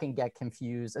fucking get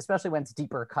confused, especially when it's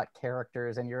deeper cut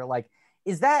characters and you're like,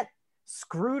 is that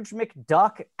Scrooge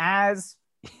McDuck as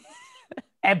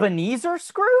Ebenezer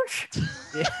Scrooge?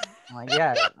 Yeah. Like,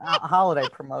 yeah, holiday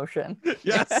promotion.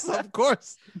 Yes, of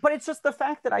course. But it's just the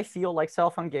fact that I feel like cell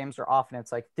phone games are often,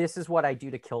 it's like, this is what I do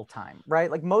to kill time,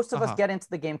 right? Like most of us get into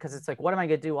the game because it's like, what am I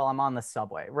going to do while I'm on the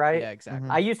subway, right? Yeah, exactly.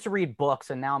 I used to read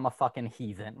books and now I'm a fucking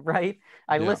heathen, right?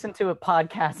 I listen to a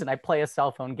podcast and I play a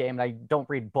cell phone game and I don't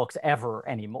read books ever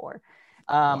anymore.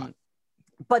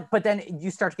 But then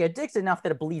you start to get addicted enough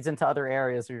that it bleeds into other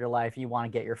areas of your life. You want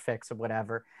to get your fix or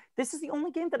whatever. This is the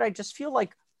only game that I just feel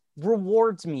like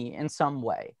rewards me in some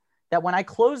way, that when I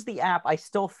close the app, I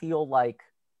still feel like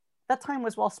that time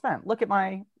was well spent. Look at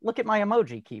my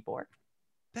emoji keyboard.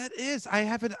 That is,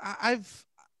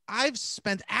 I've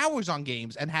spent hours on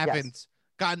games and haven't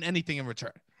gotten anything in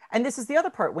return. And this is the other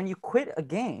part. When you quit a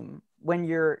game, when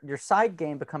your side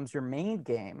game becomes your main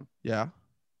game,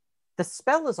 the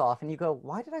spell is off and you go,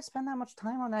 why did I spend that much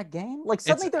time on that game? Like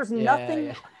suddenly there's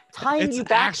nothing tying you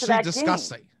back to that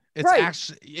disgusting. Game. It's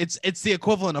actually it's the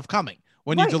equivalent of coming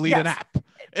when you delete an app.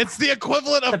 It's the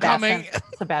equivalent of coming.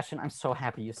 Sebastian, I'm so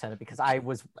happy you said it because I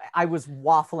was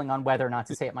waffling on whether or not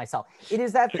to say it myself. It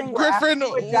is that thing where Griffin,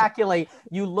 after you ejaculate,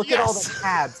 you look at all the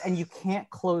tabs and you can't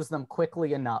close them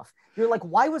quickly enough. You're like,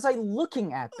 why was I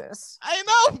looking at this? I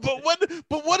know,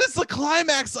 but what is the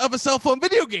climax of a cell phone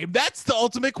video game? That's the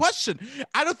ultimate question.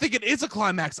 I don't think it is a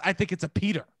climax. I think it's a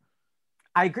peter.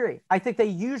 I agree. I think they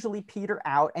usually peter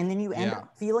out and then you end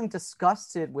up feeling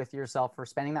disgusted with yourself for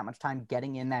spending that much time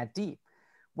getting in that deep.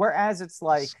 Whereas it's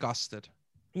like disgusted.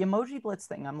 The Emoji Blitz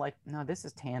thing, I'm like, no, this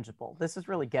is tangible. This is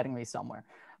really getting me somewhere.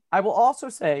 I will also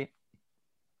say,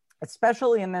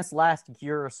 especially in this last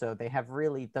year or so, they have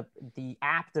really, the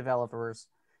app developers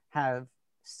have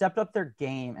stepped up their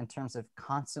game in terms of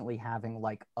constantly having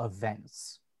like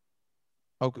events.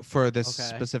 Okay, for this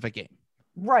specific game.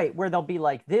 Right, where they'll be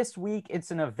like, this week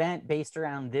it's an event based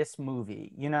around this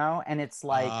movie, you know? And it's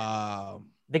like,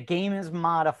 the game is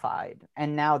modified,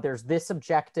 and now there's this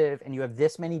objective, and you have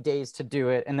this many days to do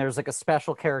it, and there's like a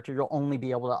special character you'll only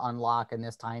be able to unlock in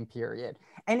this time period.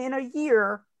 And in a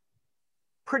year,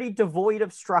 pretty devoid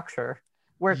of structure,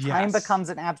 where time becomes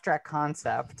an abstract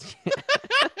concept.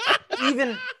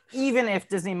 even if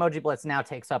Disney Emoji Blitz now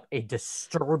takes up a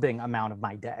disturbing amount of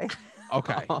my day.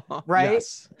 Okay. Right?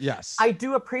 Yes. I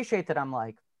do appreciate that. I'm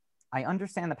like, I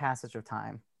understand the passage of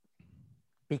time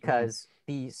because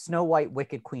the Snow White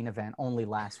Wicked Queen event only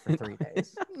lasts for 3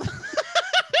 days.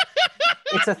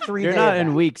 It's a 3-day You're not event.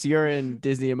 in weeks. You're in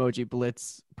Disney Emoji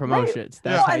Blitz promotions.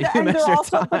 Right. That's how you measure they're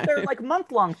also, time. but they're like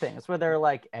month-long things where they're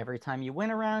like, every time you win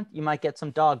around, you might get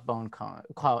some dog bone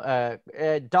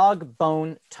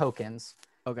tokens.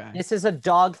 Okay. This is a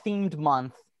dog-themed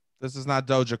month. This is not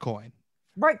Doja Coin.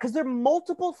 Right, because there are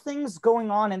multiple things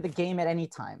going on in the game at any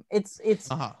time. It's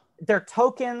there are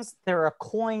tokens, there are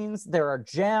coins, there are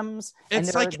gems, and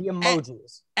there are the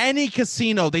emojis. Any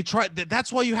casino, they try.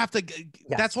 That's why you have to.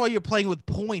 That's why you're playing with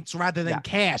points rather than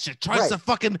cash. It tries to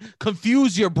fucking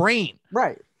confuse your brain.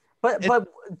 Right, but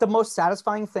the most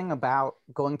satisfying thing about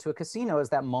going to a casino is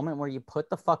that moment where you put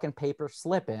the fucking paper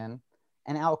slip in,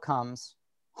 and out comes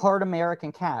hard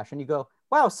American cash, and you go,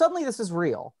 "Wow, suddenly this is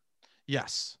real."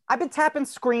 Yes. I've been tapping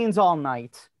screens all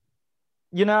night,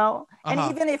 you know? And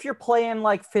even if you're playing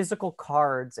like physical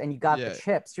cards and you got the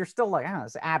chips, you're still like,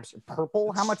 it's abs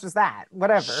purple. How much is that?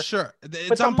 Whatever. Sure.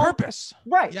 It's on purpose.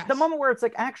 Right. Yes. The moment where it's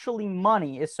like actually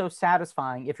money is so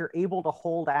satisfying if you're able to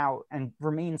hold out and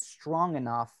remain strong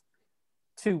enough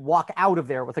to walk out of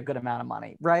there with a good amount of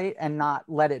money, right? And not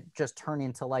let it just turn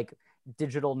into like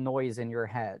digital noise in your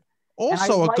head.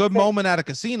 Also, a good moment at a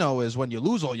casino is when you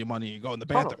lose all your money, you go in the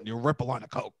bathroom, and you rip a line of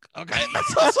coke. Okay,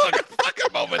 that's also a good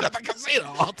fucking moment at the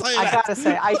casino. I'll tell you that. I gotta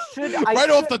say, I should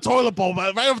off the toilet bowl,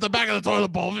 right off the back of the toilet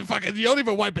bowl. You don't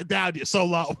even wipe it down. You're so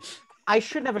low. I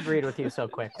shouldn't have agreed with you so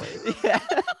quickly. Yeah.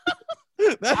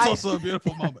 That's also a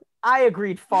beautiful moment. I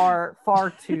agreed far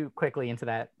too quickly into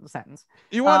that sentence.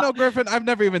 You want to know, Griffin? I've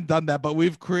never even done that, but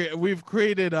we've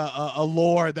created a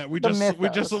lore that we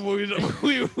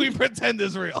pretend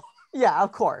is real. Yeah,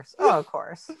 of course. Oh, of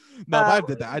course. No, I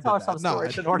did that. No,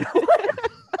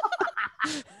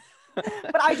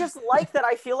 But I just like that.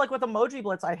 I feel like with Emoji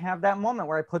Blitz, I have that moment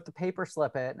where I put the paper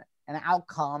slip in, and out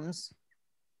comes,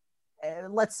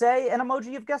 let's say, an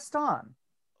emoji of Gaston.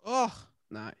 Oh,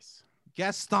 nice.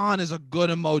 Gaston is a good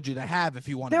emoji to have if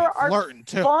you want to be flirting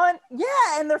too. Fun,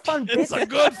 yeah, and they're fun. It's a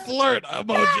good flirt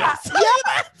emoji.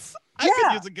 I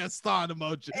could use a Gaston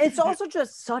emoji. It's also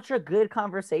just such a good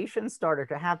conversation starter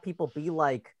to have people be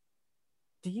like,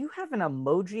 do you have an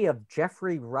emoji of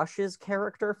Jeffrey Rush's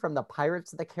character from the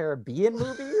Pirates of the Caribbean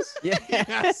movies?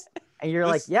 Yes. And you're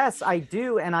like, yes, I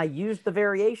do. And I used the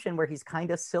variation where he's kind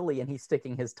of silly and he's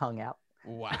sticking his tongue out.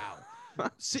 Wow.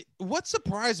 See, what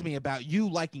surprised me about you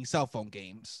liking cell phone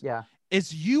games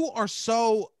is you are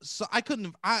so I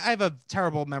have a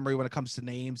terrible memory when it comes to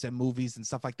names and movies and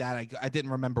stuff like that. I didn't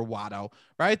remember Watto,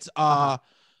 right?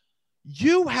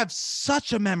 You have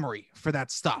such a memory for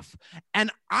that stuff. And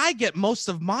I get most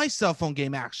of my cell phone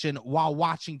game action while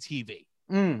watching TV,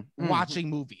 watching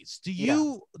movies. Do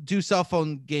you do cell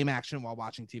phone game action while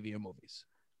watching TV or movies?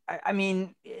 I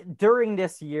mean, during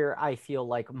this year, I feel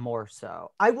like more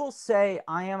so. I will say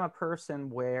I am a person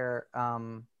where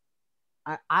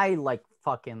I like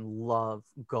fucking love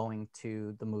going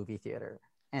to the movie theater.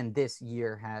 And this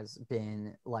year has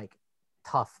been like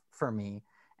tough for me.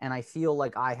 And I feel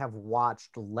like I have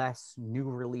watched less new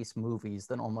release movies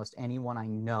than almost anyone I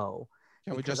know.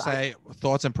 Can we just say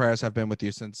thoughts and prayers have been with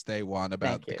you since day one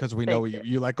because we know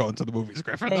you like going to the movies,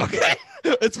 Griffin. Okay.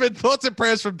 It's been thoughts and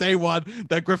prayers from day one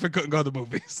that Griffin couldn't go to the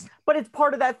movies. But it's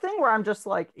part of that thing where I'm just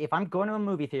like, if I'm going to a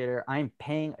movie theater, I'm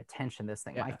paying attention to this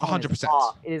thing. Yeah, my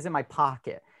 100%. It is in my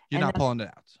pocket. You're not pulling it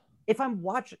out. If I'm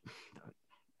watching,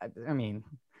 I mean,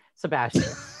 Sebastian.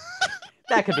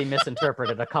 That could be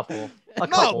misinterpreted a couple.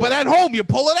 But at home you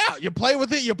pull it out. You play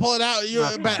with it. You pull it out.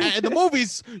 But in the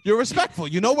movies, you're respectful.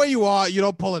 You know where you are. You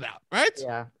don't pull it out, right?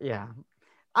 Yeah.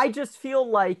 I just feel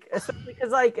like, especially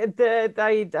because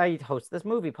I host this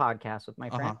movie podcast with my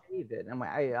friend David, and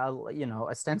I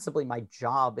ostensibly my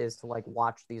job is to like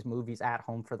watch these movies at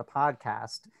home for the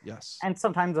podcast. Yes. And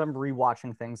sometimes I'm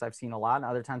rewatching things I've seen a lot, and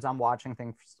other times I'm watching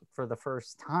things for the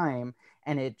first time,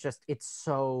 and it's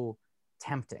so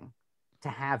tempting to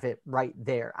have it right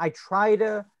there. I try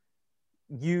to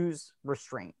use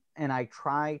restraint and I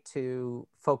try to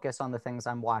focus on the things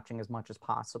I'm watching as much as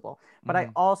possible. But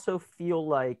I also feel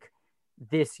like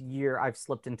this year I've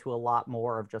slipped into a lot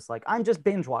more of just like, I'm just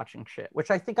binge watching shit,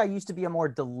 which I think I used to be a more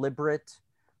deliberate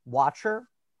watcher.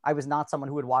 I was not someone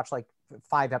who would watch like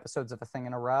 5 episodes of a thing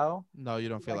in a row. No, you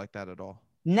don't feel like that at all.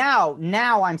 Now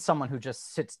I'm someone who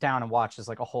just sits down and watches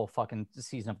like a whole fucking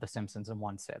season of The Simpsons in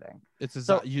one sitting. It's a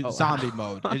zombie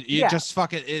mode. You just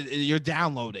fucking you're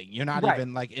downloading. You're not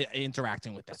even like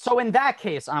interacting with it. So in that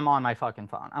case, I'm on my fucking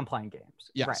phone. I'm playing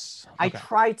games. Yes. Right. I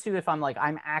try to, if I'm like,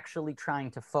 I'm actually trying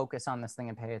to focus on this thing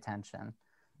and pay attention,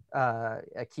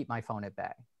 keep my phone at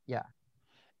bay. Yeah.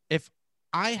 If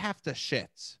I have to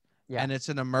shit and it's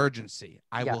an emergency,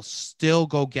 I will still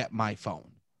go get my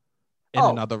phone in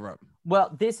another room.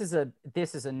 Well, this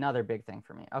is another big thing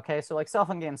for me. Okay, so like cell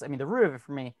phone games. I mean, the root of it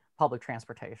for me, public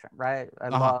transportation, right? I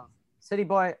love City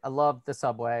Boy. I love the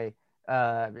subway.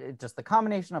 Just the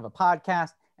combination of a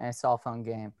podcast and a cell phone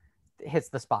game hits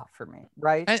the spot for me,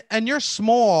 right? And you're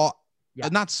small. Yeah.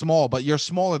 Not small, but you're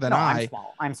smaller than I.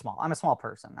 I'm small. I'm a small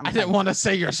person. I didn't want to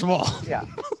say you're small. Yeah.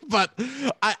 But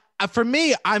for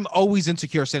me, I'm always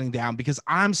insecure sitting down because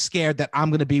I'm scared that I'm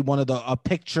going to be one of a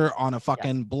picture on a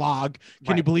fucking blog.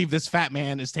 Can you believe this fat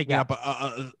man is taking up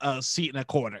a seat in a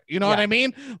corner? You know what I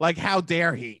mean? Like, how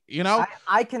dare he? You know?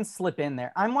 I can slip in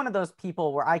there. I'm one of those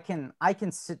people where I can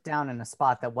sit down in a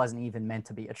spot that wasn't even meant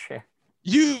to be a chair.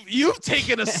 You've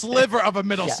taken a sliver of a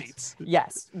middle seat.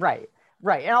 Yes, right.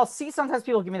 Right. And I'll see sometimes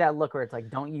people give me that look where it's like,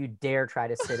 don't you dare try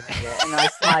to sit in there. And I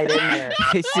slide in there.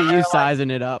 I see you sizing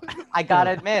it up. I got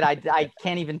to admit, I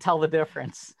can't even tell the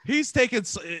difference. He's taking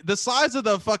the size of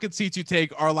the fucking seats you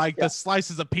take are like the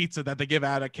slices of pizza that they give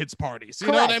out at kids' parties.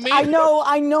 You know what I mean?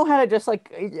 I know how to just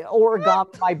like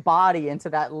origami my body into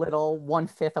that little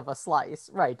 1/5 of a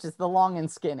slice. Right. Just the long and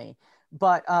skinny.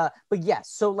 But yes,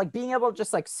 so like being able to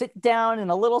just like sit down in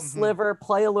a little sliver,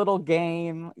 play a little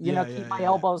game, keep my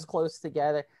elbows close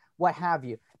together, what have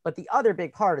you. But the other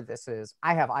big part of this is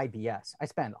I have IBS. I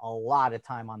spend a lot of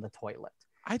time on the toilet.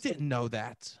 I didn't know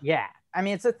that. Yeah. I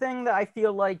mean, it's a thing that I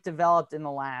feel like developed in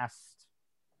the last,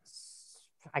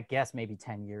 I guess, maybe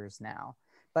 10 years now.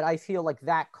 But I feel like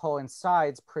that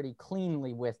coincides pretty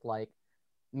cleanly with like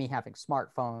me having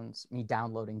smartphones, me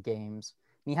downloading games,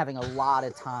 me having a lot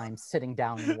of time sitting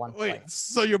down in one place. Wait,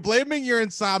 so you're blaming your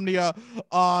insomnia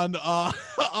on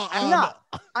I'm not.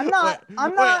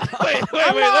 Wait,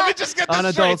 let me just get this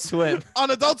on straight. Adult Swim. On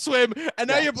Adult Swim, and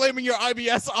now you're blaming your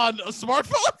IBS on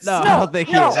smartphones? No, I don't think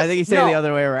he is. I think he's saying the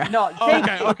other way around. No,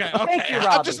 okay. Thank you, Robbie.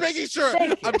 I'm just making sure.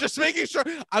 I'm just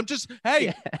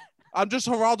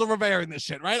Geraldo Rivera in this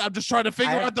shit, right? I'm just trying to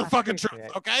figure out the fucking truth,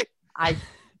 okay?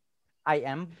 I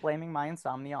am blaming my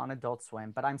insomnia on Adult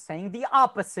Swim, but I'm saying the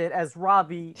opposite, as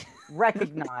Robbie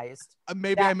recognized.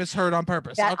 Maybe I misheard on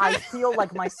purpose. That okay? I feel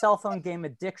like my cell phone game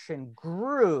addiction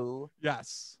grew.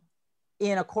 Yes.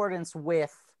 In accordance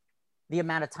with the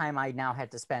amount of time I now had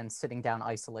to spend sitting down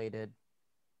isolated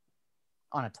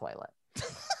on a toilet.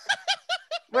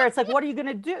 Where it's like, what are you going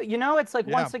to do? It's like,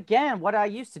 once again, what I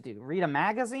used to do, read a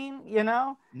magazine,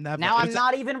 Never. Now I'm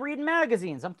not even reading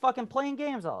magazines. I'm fucking playing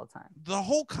games all the time. The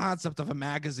whole concept of a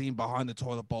magazine behind the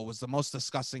toilet bowl was the most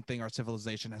disgusting thing our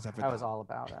civilization has ever done. I was all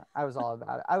about it. I was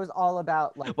all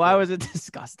about like. Why was it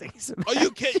disgusting? Are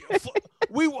you kidding?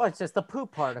 It's just the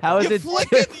poop part of it. How is you're it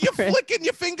flicking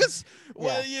your fingers. Yeah.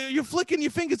 Well, you're flicking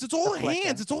your fingers. It's all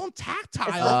hands. It's all tactile.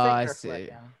 It's I finger see.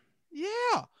 flicking.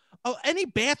 Yeah. Oh, any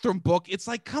bathroom book, it's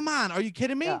like, come on, are you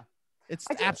kidding me? Yeah. It's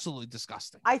absolutely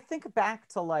disgusting. I think back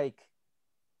to I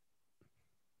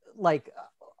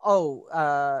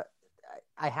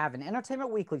have an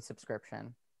Entertainment Weekly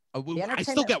subscription. I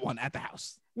still get one at the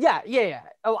house. Yeah.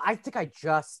 Oh, I think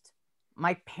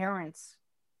my parents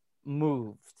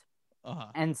moved.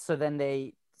 And so then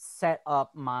they set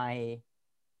up my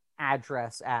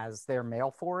address as their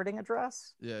mail forwarding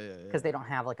address. Yeah. Because they don't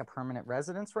have like a permanent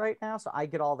residence right now. So I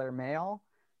get all their mail.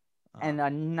 And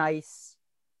a nice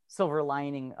silver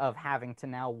lining of having to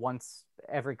now once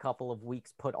every couple of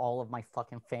weeks put all of my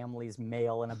fucking family's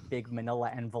mail in a big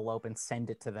manila envelope and send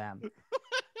it to them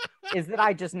is that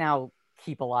I just now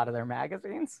keep a lot of their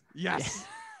magazines. Yes.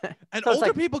 And So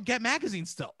older people get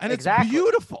magazines still. And Exactly. it's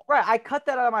beautiful. Right. I cut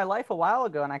that out of my life a while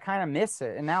ago and I kind of miss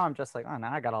it. And now I'm just like, oh,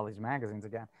 now I got all these magazines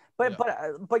again.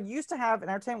 But used to have an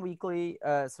Entertainment Weekly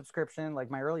subscription,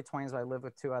 like my early 20s, I lived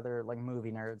with two other like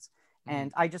movie nerds.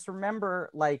 And I just remember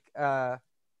like, it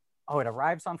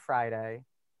arrives on Friday.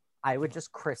 I would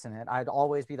just christen it. I'd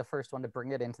always be the first one to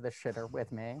bring it into the shitter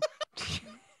with me.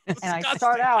 And I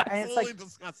start out and it's like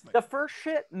disgusting. the first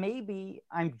shit, maybe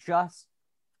I'm just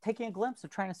taking a glimpse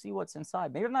of trying to see what's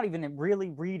inside. Maybe I'm not even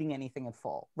really reading anything in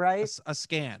full, right? A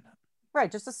scan.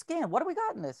 Right, just a scan. What do we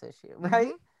got in this issue,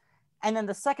 right? And then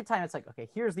the second time, it's like, okay,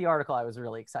 here's the article I was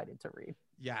really excited to read.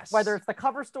 Yes. Whether it's the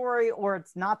cover story or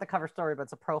it's not the cover story, but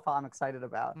it's a profile I'm excited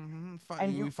about.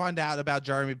 And you find out about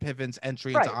Jeremy Piven's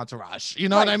entry Right. into Entourage. You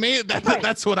know what I mean?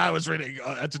 That's what I was reading.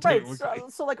 Right.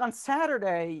 So like on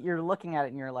Saturday, you're looking at it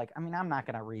and you're like, I mean, I'm not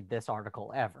going to read this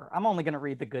article ever. I'm only going to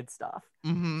read the good stuff.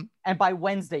 And by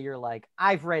Wednesday, you're like,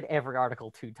 I've read every article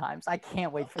 2 times. I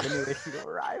can't wait for the new issue to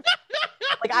arrive.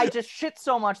 Like I just shit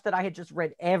so much that I had just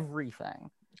read everything.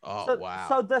 Oh, wow.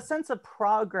 So the sense of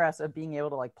progress of being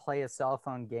able to like play a cell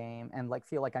phone game and like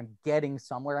feel like I'm getting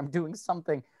somewhere, I'm doing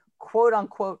something quote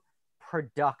unquote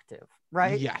productive,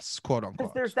 right? Yes, quote unquote.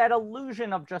 Because there's that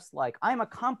illusion of just like, I'm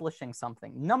accomplishing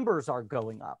something. Numbers are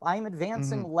going up. I'm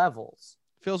advancing levels.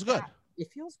 Feels good. It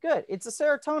feels good. It's a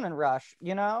serotonin rush,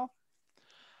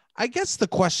 I guess the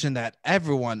question that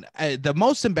everyone, the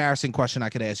most embarrassing question I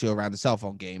could ask you around the cell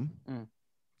phone game.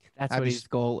 That's what his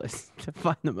goal is, to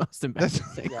find the most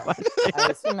embarrassing question. I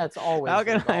assume that's always. How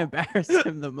can I embarrass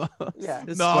him the most? Yeah.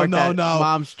 No.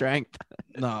 Mom strength.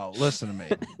 No, listen to me.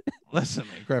 Listen to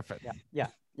me, Griffin. Yeah.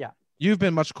 You've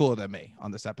been much cooler than me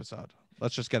on this episode.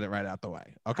 Let's just get it right out the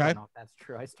way. Okay. I don't know if that's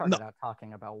true. I started out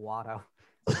talking about Watto.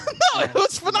 No, it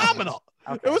was phenomenal.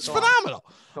 Okay, it was go on. phenomenal.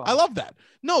 Go on. I love that.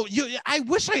 No, I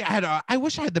wish I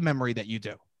had the memory that you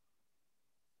do.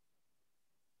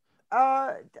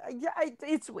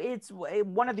 It's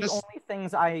one of the only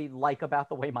things I like about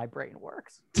the way my brain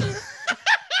works.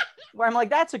 Where I'm like,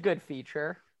 that's a good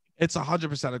feature. It's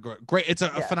 100% a great. It's a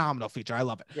phenomenal feature. I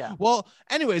love it. Yeah. Well,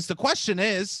 anyways, the question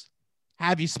is,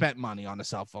 have you spent money on a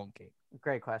cell phone game?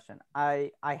 Great question.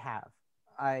 I have.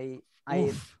 I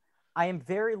am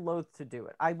very loath to do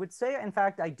it. I would say, in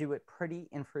fact, I do it pretty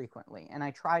infrequently, and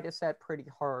I try to set pretty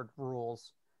hard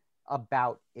rules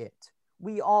about it.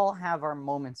 we all have our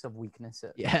moments of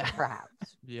weaknesses. Yeah.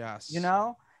 Perhaps. Yes. You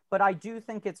know, but I do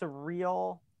think it's a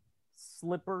real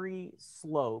slippery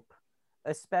slope,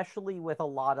 especially with a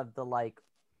lot of the like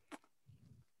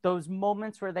those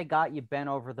moments where they got you bent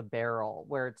over the barrel,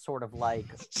 where it's sort of like,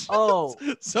 oh,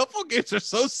 cell phone games are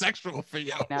so sexual for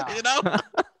you. You know?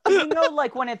 You know,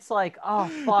 like when it's like, oh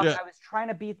fuck, Yeah. I was trying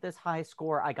to beat this high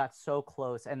score, I got so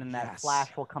close, and then that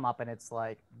flash will come up, and it's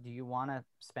like, do you want to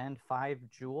spend 5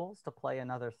 jewels to play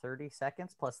another 30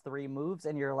 seconds plus 3 moves?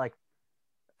 And you're like,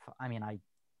 I mean, I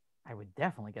would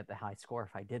definitely get the high score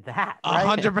if I did that.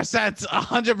 100%,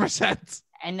 100%.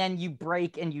 And then you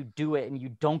break and you do it, and you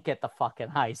don't get the fucking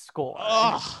high score.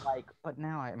 Like, but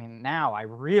now, I mean, now I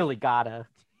really gotta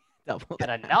get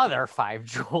another 5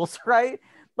 jewels, right?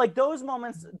 Like those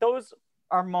moments, those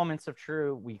are moments of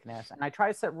true weakness. And I try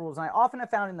to set rules. And I often have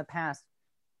found in the past,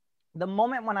 the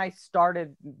moment when I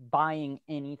started buying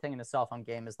anything in a cell phone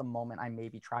game is the moment I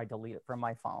maybe tried to delete it from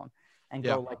my phone and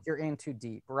go like, you're in too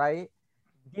deep, right?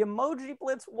 The Emoji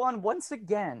Blitz one, once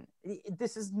again,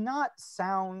 this is not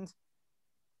sound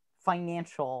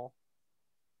financial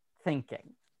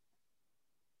thinking.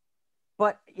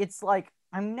 But it's like,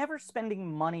 I'm never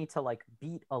spending money to like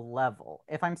beat a level.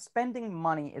 If I'm spending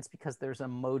money, it's because there's an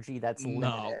emoji that's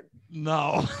limited.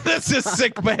 No, this is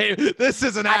sick behavior. This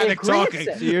is an addict talking.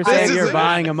 So you're saying you're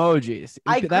buying emojis.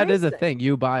 That is a thing.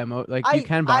 You buy like you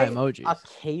can buy emojis.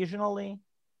 Occasionally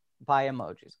buy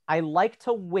emojis. I like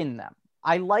to win them.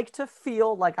 I like to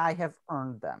feel like I have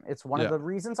earned them. It's one of the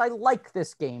reasons I like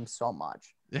this game so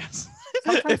much. Yes.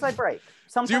 Sometimes I break.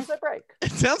 Sometimes I break.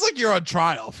 It sounds like you're on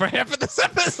trial for half of this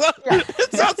episode. Yeah.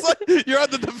 It sounds like you're on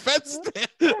the defense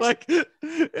stand. Like,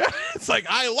 it's like,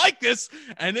 I like this,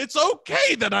 and it's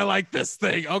okay that I like this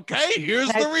thing. Okay, here's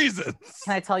the reasons.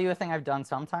 Can I tell you a thing I've done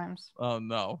sometimes? Oh,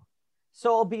 no.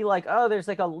 So I'll be like, oh, there's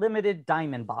like a limited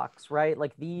diamond box, right?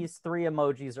 Like these 3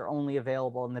 emojis are only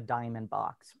available in the diamond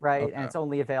box, right? Okay. And it's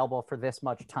only available for this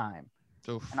much time.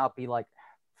 Oof. And I'll be like,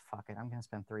 fuck it, I'm going to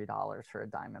spend $3 for a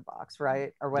diamond box,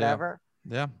 right? Or whatever.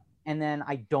 Yeah. And then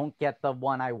I don't get the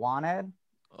one I wanted.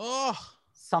 Oh.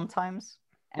 Sometimes,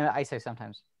 and I say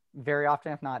sometimes, very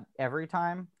often, if not every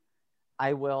time,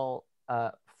 I will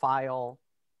file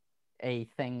a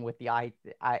thing with the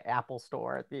Apple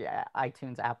Store, the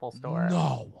iTunes Apple Store.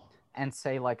 No. And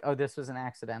say like, oh, this was an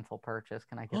accidental purchase.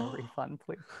 Can I get a refund,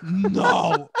 please?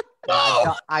 No.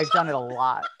 I've done it a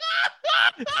lot.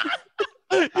 You've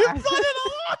done it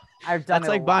a lot. I've done That's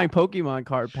like buying Pokemon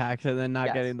card packs and then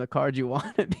not getting the card you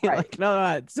want and be like,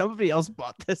 no, somebody else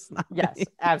bought this. Yes,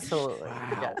 absolutely.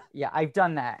 Wow. Yeah, I've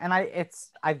done that, and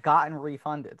I've gotten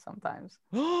refunded sometimes.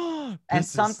 And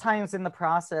sometimes in the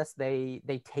process, they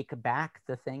take back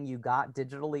the thing you got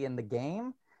digitally in the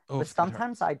game. But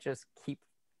sometimes I just keep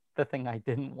the thing I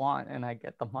didn't want and I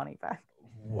get the money back.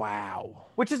 Wow.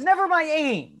 Which is never my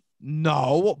aim.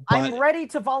 No, but I'm ready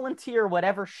to volunteer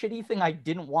whatever shitty thing I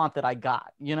didn't want that I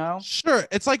got, you know? Sure.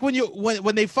 It's like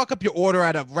when they fuck up your order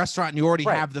at a restaurant and you already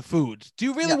have the food. Do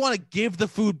you really want to give the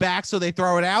food back so they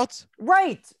throw it out?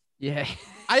 Right. Yeah.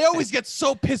 I always get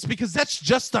so pissed because that's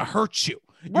just to hurt you.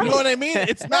 You know what I mean?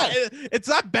 It's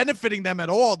not benefiting them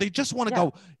at all. They just want to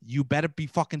go, you better be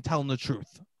fucking telling the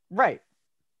truth. Right.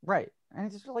 Right. And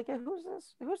it's just like, who's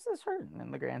this hurting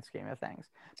in the grand scheme of things?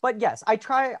 But yes, I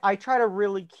try to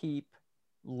really keep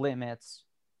limits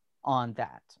on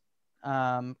that.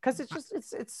 Because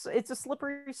it's a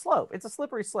slippery slope. It's a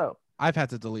slippery slope. I've had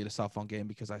to delete a cell phone game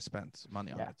because I spent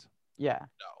money on it. Yeah.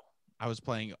 No. I was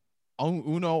playing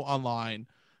Uno online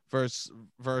versus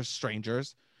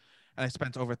strangers. And I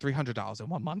spent over $300 in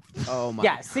 1 month. Oh my!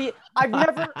 Yeah, see, I've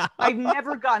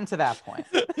never gotten to that point.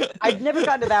 I've never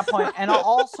gotten to that point. And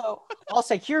I'll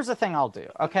say, here's the thing I'll do.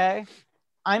 Okay,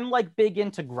 I'm like big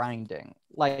into grinding.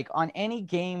 Like on any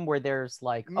game where there's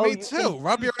like, me too.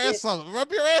 Rub your ass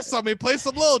on me. Play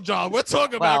some Lil Jon. We're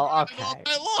talking about all night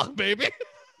long, baby.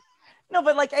 No,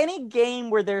 but like any game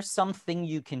where there's something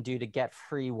you can do to get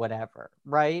free whatever,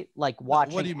 right? Like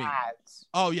watching what do you mean? ads.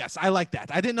 Oh, yes. I like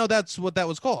that. I didn't know that's what that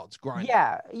was called. It's grinding.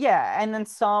 Yeah. And then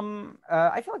some,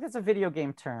 I feel like that's a video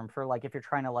game term for like if you're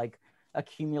trying to like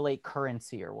accumulate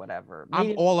currency or whatever.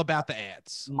 Maybe I'm all about the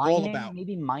ads.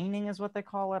 Maybe mining is what they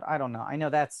call it. I don't know. I know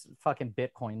that's fucking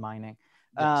Bitcoin mining.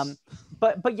 Yes.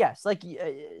 But yes, like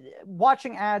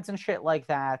watching ads and shit like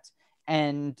that.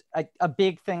 And a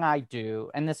big thing I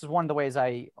do, and this is one of the ways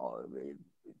I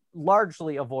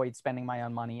largely avoid spending my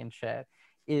own money and shit,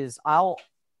 is I'll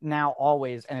now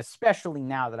always, and especially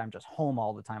now that I'm just home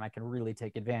all the time, I can really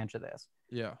take advantage of this.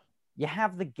 Yeah. You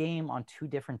have the game on 2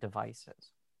 different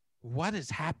devices. What is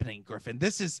happening, Griffin?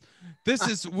 This is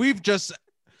we've just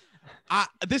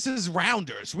this is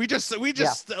Rounders. We just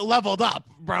leveled up,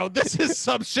 bro. This is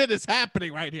some shit is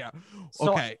happening right here.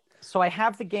 Okay. So I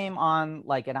have the game on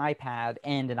like an iPad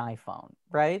and an iPhone,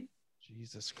 right?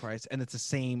 Jesus Christ. And it's the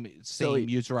same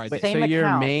user ID. So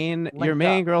your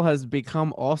main girl has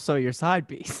become also your side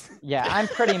piece. Yeah, I'm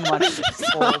pretty much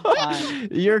full-time.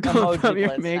 You're going from your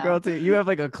Blitz main now. girl to you have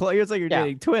like it's like you're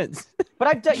dating twins. But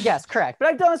I've done, yes, correct. But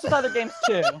I've done this with other games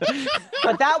too.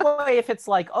 But that way, if it's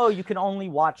like, oh, you can only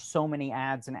watch so many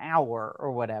ads an hour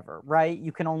or whatever, right?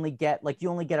 You can only get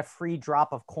a free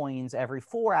drop of coins every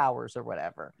 4 hours or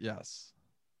whatever. Yes.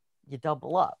 You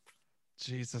double up.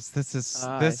 Jesus, this is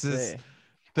and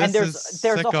there's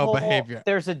sicko a whole behavior.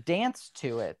 There's a dance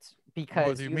to it because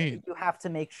What do you mean? You have to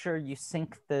make sure you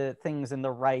sync the things in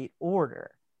the right order.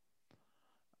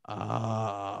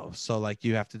 So like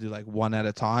you have to do like one at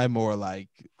a time or like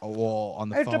all on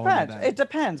the phone? It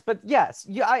depends. But yes,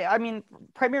 I mean,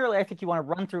 primarily, I think you want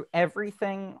to run through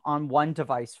everything on one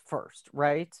device first,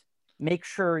 right? Make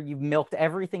sure you've milked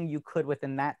everything you could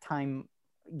within that time,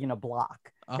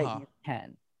 block that you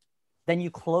can. Then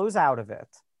you close out of it.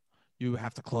 You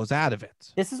have to close out of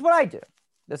it. This is what I do.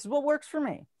 This is what works for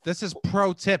me. This is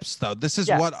pro tips, though. This is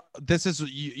what this is.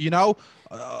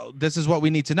 This is what we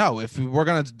need to know. If we're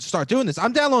gonna start doing this,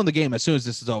 I'm downloading the game as soon as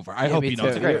this is over. I hope you know.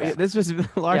 This was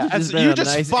largely a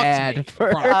nice ad for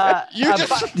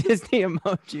Disney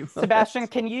emoji. Sebastian,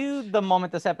 can you, the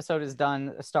moment this episode is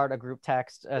done, start a group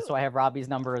text so I have Robbie's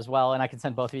number as well, and I can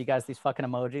send both of you guys these fucking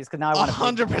emojis because now I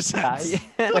want to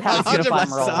 100%. with how beautiful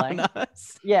I'm rolling.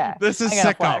 Yeah, this is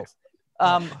sicko.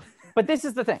 But this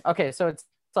is the thing. Okay, so it's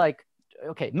like,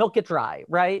 okay, milk it dry,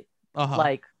 right?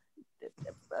 Like,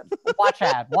 watch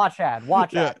ad, coins,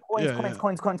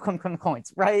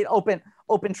 right? Open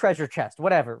treasure chest,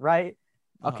 whatever, right?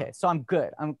 Okay, so I'm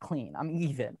good, I'm clean, I'm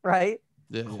even, right?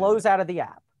 Close out of the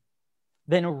app,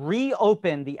 then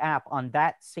reopen the app on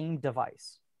that same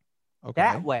device. Okay.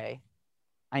 That way,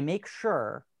 I make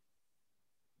sure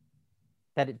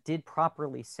that it did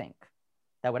properly sync.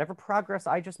 That whatever progress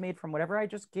I just made from whatever I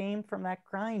just gained from that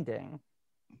grinding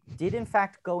did in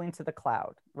fact go into the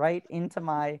cloud, right? Into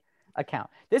my account.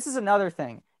 This is another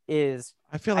thing is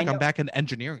I feel like I'm back in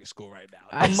engineering school right now.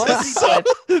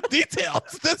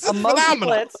 Details. This is phenomenal.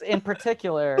 Blitz in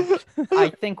particular, I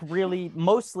think really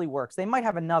mostly works. They might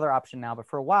have another option now, but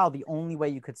for a while, the only way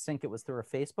you could sync it was through a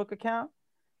Facebook account.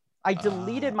 I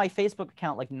deleted my Facebook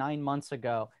account like 9 months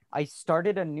ago. I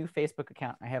started a new Facebook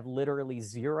account. I have literally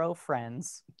 0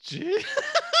 friends.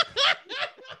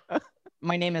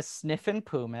 My name is Sniffin'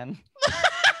 Pooman.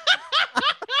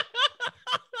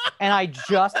 And I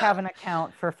just have an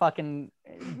account for fucking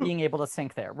being able to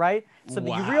sync there, right? So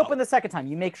you reopen the second time.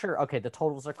 You make sure, okay, the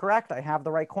totals are correct. I have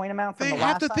the right coin amount from the last time.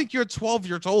 They have to think you're 12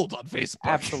 years old on Facebook.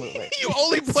 Absolutely. You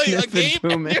only play a game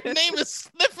and your name is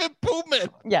Sniffin' Pooman.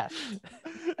 Yes.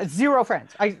 0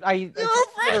 friends.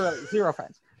 Zero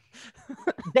friends.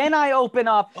 Then I open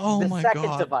up the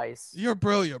second device. You're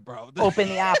brilliant, bro. Open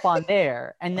the app on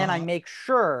there. And then I make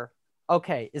sure,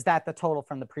 okay, is that the total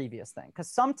from the previous thing? Because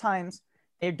sometimes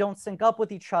they don't sync up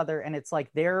with each other. And it's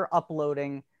like they're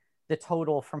uploading the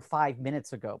total from 5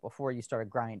 minutes ago before you started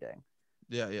grinding.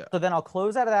 Yeah. So then I'll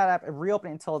close out of that app and reopen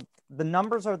it until the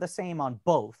numbers are the same on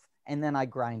both. And then I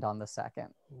grind on the second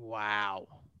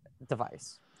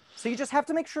device. So you just have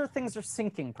to make sure things are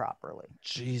syncing properly.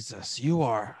 Jesus, you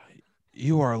are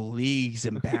leagues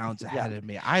and bounds ahead of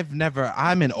me.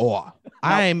 I'm in awe.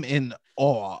 I'm in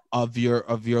awe of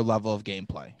your level of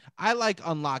gameplay. I like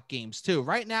unlock games too.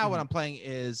 Right now, what I'm playing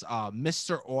is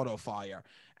Mr. Autofire,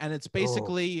 and it's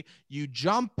basically you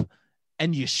jump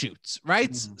and you shoot,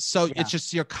 right? So it's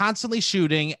just you're constantly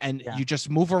shooting and you just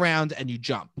move around and you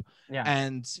jump. Yeah.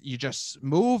 And you just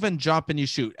move and jump and you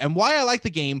shoot. And why I like the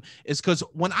game is because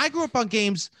when I grew up on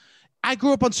games, I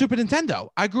grew up on Super Nintendo.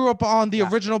 I grew up on the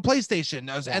original PlayStation.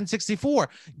 It was N64.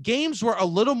 Games were a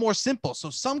little more simple. So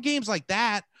some games like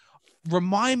that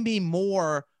remind me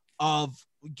more of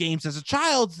games as a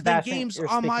child than games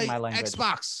on my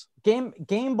Xbox.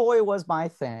 Game Boy was my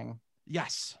thing.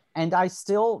 Yes. And I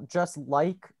still just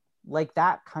like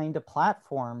that kind of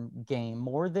platform game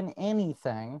more than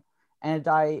anything. And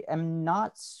I am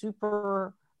not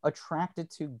super attracted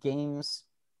to games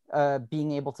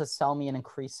being able to sell me an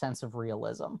increased sense of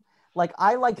realism. Like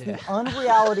I like the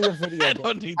unreality of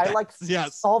video games. I like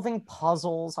solving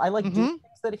puzzles. I like doing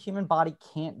things that a human body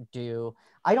can't do.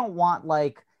 I don't want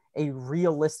like a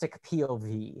realistic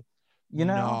POV. You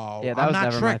know? No, that was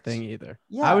never my thing either.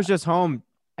 Yeah. I was just home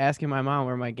asking my mom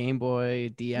where my Game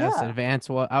Boy DS Advance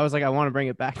was. I was like, I want to bring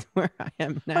it back to where I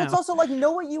am now. But it's also like,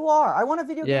 know what you are. I want a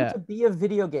video game to be a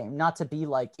video game, not to be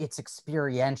like, it's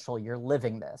experiential. You're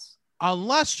living this.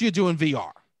 Unless you're doing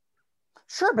VR.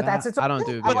 Sure, but that's its own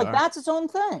thing. But like, that's its own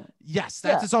thing. Yes,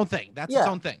 that's its own thing. That's its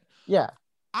own thing. Yeah.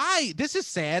 This is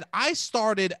sad. I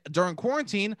started during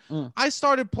quarantine. I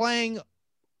started playing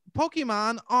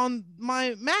Pokemon on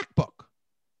my MacBook.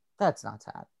 That's not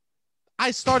sad.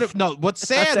 I started. No, what's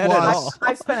sad was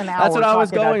I spent an hour. That's what I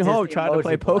was going home trying to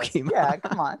play Pokemon. Yeah,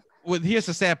 come on. Well, here's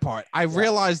the sad part. I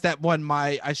realized that when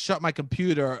I shut my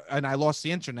computer and I lost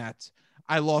the internet,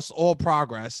 I lost all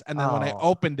progress. And then when I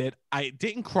opened it, I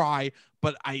didn't cry,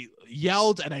 but I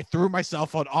yelled and I threw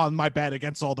myself on my bed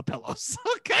against all the pillows.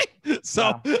 Okay.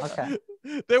 So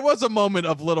there was a moment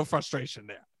of little frustration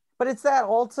there. But it's that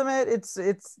ultimate, that's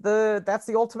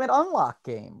the ultimate unlock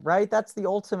game, right? That's the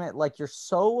ultimate, like, you're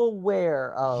so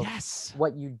aware of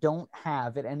what you don't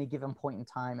have at any given point in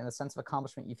time and the sense of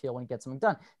accomplishment you feel when you get something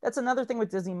done. That's another thing with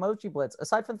Disney Emoji Blitz.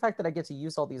 Aside from the fact that I get to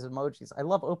use all these emojis, I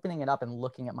love opening it up and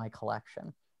looking at my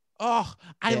collection. Oh,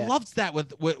 I loved that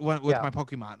with my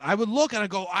Pokemon. I would look and I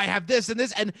go, I have this and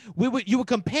this, and you would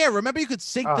compare. Remember, you could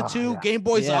sync the two Game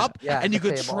Boys up, and you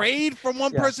could trade from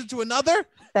one person to another.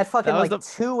 That fucking like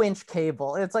 2-inch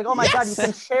cable. It's like, oh my god, you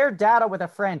can share data with a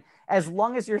friend as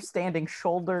long as you're standing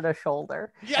shoulder to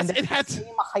shoulder. Yes, and it had the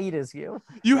same height as you.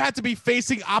 You had to be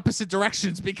facing opposite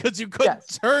directions because you couldn't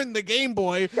turn the Game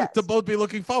Boy to both be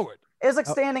looking forward. It was like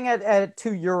standing at two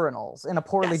urinals in a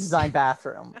poorly designed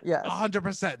bathroom. Yes.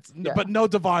 100%. But no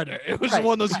divider. It was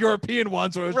one of those European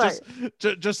ones where it was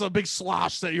just a big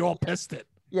slosh that you all pissed it.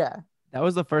 Yeah. That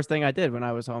was the first thing I did when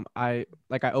I was home. I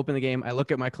opened the game, I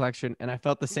look at my collection, and I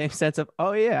felt the same sense of,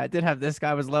 oh yeah, I did have this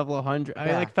guy was level 100.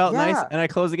 I felt nice, and I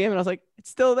closed the game and I was like,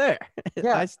 it's still there.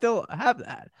 Yeah. I still have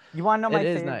that. You want to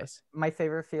know my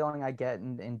favorite feeling I get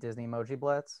in Disney Emoji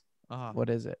Blitz? What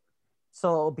is it? So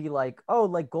it'll be like, oh,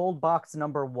 like gold box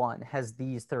number 1 has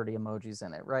these 30 emojis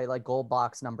in it, right? Like gold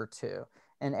box number 2.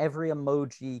 And every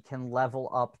emoji can level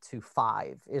up to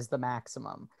 5 is the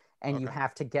maximum. And you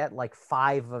have to get like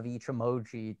 5 of each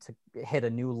emoji to hit a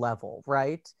new level,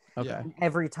 right? Okay. And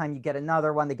every time you get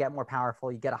another one, they get more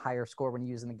powerful. You get a higher score when you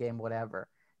use in the game, whatever.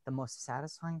 The most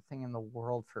satisfying thing in the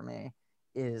world for me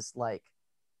is like,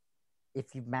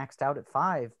 if you maxed out at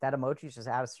 5, that emoji is just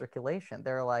out of circulation.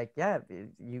 They're like, yeah,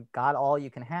 you got all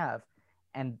you can have.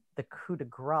 And the coup de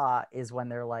grace is when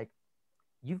they're like,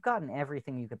 you've gotten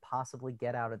everything you could possibly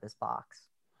get out of this box.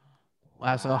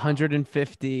 Wow. So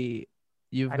 150,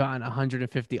 you've gotten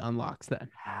 150 unlocks then.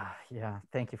 Yeah.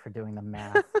 Thank you for doing the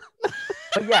math.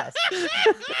 But yes,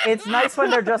 it's nice when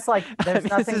they're just like, there's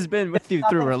nothing. This has been with you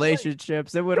through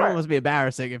relationships. It would almost be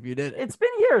embarrassing if you did it. It's been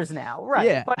years now, right?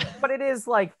 Yeah. But it is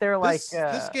like, they're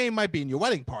this game might be in your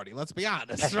wedding party. Let's be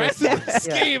honest, right? This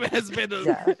game has been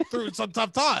through some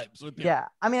tough times with you. Yeah.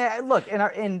 I mean, look,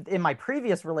 in my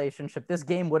previous relationship, this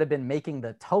game would have been making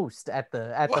the toast at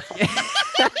the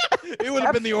it would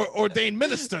have been the ordained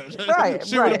minister. Right.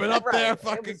 She would have been up there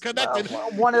fucking connected.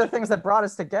 One of the things that brought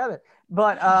us together.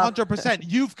 But 100%.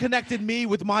 You've connected me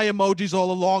with my emojis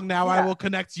all along. Now I will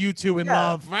connect you two in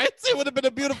love, right? It would have been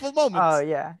a beautiful moment. Oh,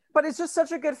 yeah. But it's just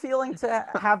such a good feeling to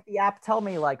have the app tell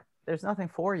me, like, there's nothing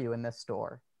for you in this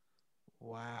store.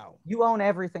 Wow. You own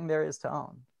everything there is to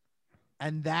own.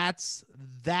 And that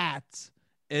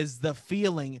is the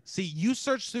feeling. See, you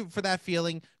search for that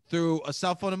feeling through a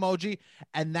cell phone emoji,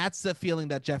 and that's the feeling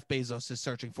that Jeff Bezos is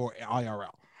searching for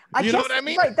IRL. You know what I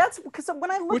mean? Right. That's because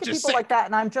when I look at people like that,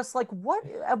 and I'm just like,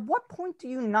 at what point do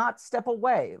you not step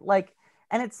away? Like,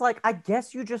 and it's like, I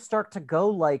guess you just start to go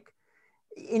like,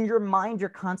 in your mind, you're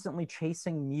constantly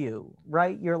chasing Mew,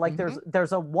 right? You're like, there's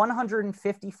a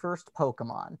 151st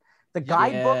Pokemon. The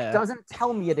guidebook doesn't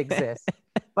tell me it exists,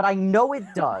 but I know it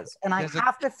does, and I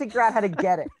have to figure out how to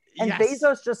get it. And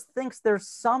Bezos just thinks there's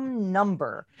some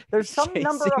number. There's some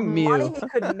number of money he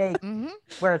could make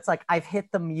where it's like, I've hit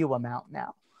the Mew amount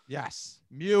now. Yes.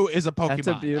 Mew is a Pokemon. That's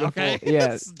a beautiful. Okay?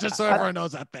 Yes. Just so everyone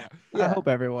knows out there. I hope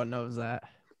everyone knows that.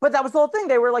 But that was the whole thing.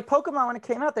 They were like, Pokemon, when it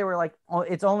came out, they were like, oh,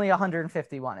 it's only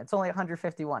 151. It's only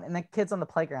 151. And then kids on the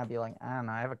playground be like, I don't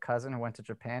know. I have a cousin who went to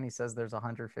Japan. He says there's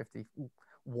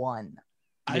 151.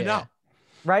 I know.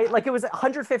 Right? Like it was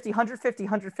 150, 150,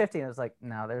 150. And it was like,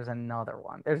 no, there's another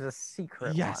one. There's a secret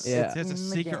one. Yes, there's a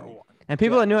secret one. And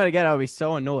people that knew how to get it, I would be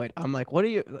so annoyed. I'm like, what do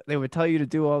you? They would tell you to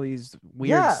do all these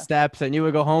weird steps, and you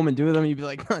would go home and do them. You'd be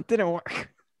like, no, it didn't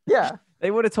work. Yeah. They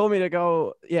would have told me to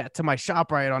go, to my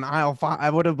shop right on aisle 5. I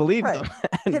would have believed them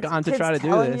and gone to try to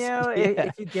do this.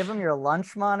 If you give them your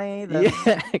lunch money, then,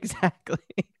 exactly.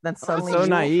 Then suddenly so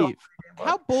naive.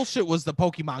 How bullshit was the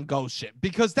Pokemon Go shit?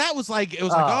 Because that was like, it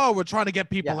was like, oh, we're trying to get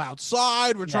people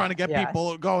outside. We're trying to get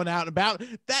people going out and about.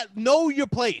 That know your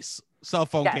place. Cell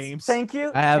phone games. Thank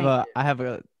you. I have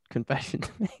a confession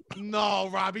to make. No,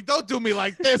 Robbie, don't do me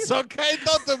like this, okay?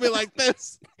 Don't do me like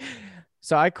this.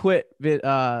 So I quit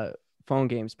phone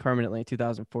games permanently in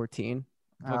 2014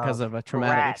 because of a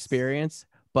traumatic experience.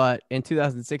 But in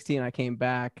 2016, I came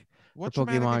back for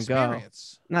Pokemon Go.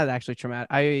 Not actually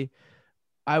traumatic.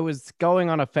 I was going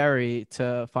on a ferry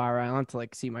to Fire Island to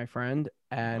like see my friend,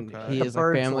 and he is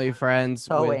like family friends.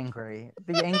 So angry,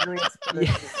 the angriest.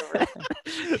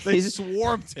 They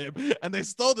swarmed him, and they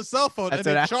stole the cell phone, and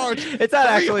they charged. It's not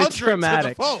actually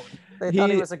traumatic. They thought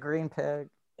he was a green pig.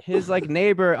 His like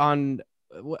neighbor on,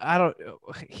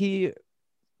 his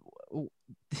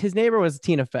neighbor was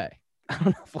Tina Fey. I don't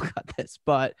know if we got this,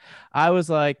 but I was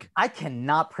like, I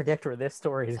cannot predict where this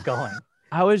story is going.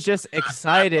 I was just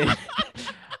excited.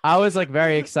 I was like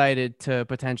very excited to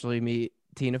potentially meet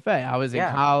Tina Fey. I was in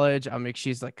college. I mean,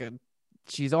 she's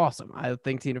awesome. I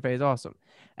think Tina Fey is awesome.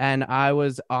 And I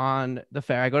was on the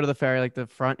ferry. I go to the ferry, like the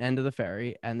front end of the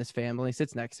ferry, and this family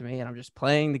sits next to me, and I'm just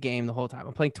playing the game the whole time.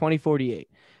 I'm playing 2048.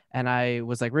 And I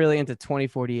was like really into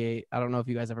 2048. I don't know if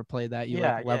you guys ever played that.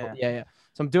 Yeah.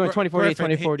 So I'm doing 2048,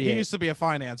 2048. He used to be a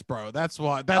finance bro. That's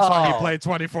why he played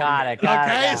 2048.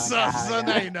 Got it. So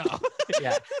now you know.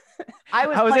 Yeah.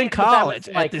 I was in college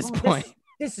at this point.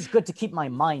 This is good to keep my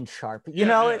mind sharp. You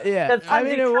know? Yeah. I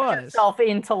mean, it was. Yourself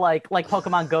into like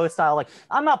Pokemon Go style. Like,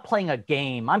 I'm not playing a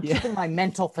game. I'm keeping my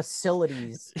mental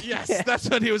facilities. Yes, that's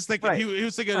what he was thinking. Right. He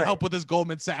was thinking of help with his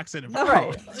Goldman Sachs interview.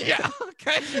 Right. Yeah.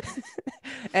 Okay.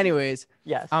 Anyways,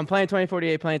 yes. I'm playing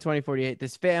 2048.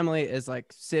 This family is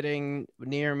like sitting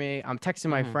near me. I'm texting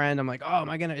my friend. I'm like, oh,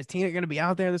 is Tina gonna be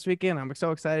out there this weekend? I'm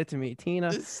so excited to meet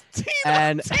Tina.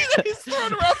 Tina, he's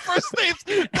throwing around first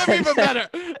names.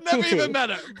 Never even met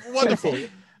her. Wonderful.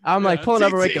 I'm like pulling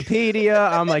up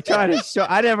Wikipedia. I'm like trying to show.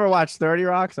 I never watched 30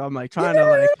 Rock, so I'm like trying to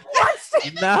like.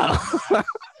 No.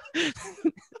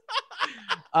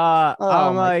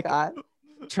 I'm like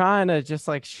trying to just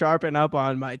like sharpen up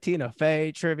on my Tina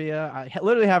Fey trivia. I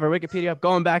literally have her Wikipedia up,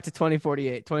 going back to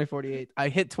 2048. I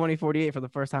hit 2048 for the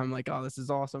first time. I'm like, oh, this is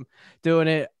awesome. Doing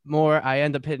it more. I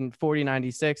end up hitting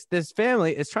 4096. This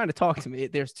family is trying to talk to me.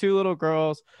 There's two little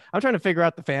girls. I'm trying to figure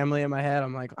out the family in my head.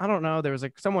 I'm like, I don't know. There was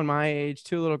like someone my age,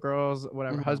 two little girls,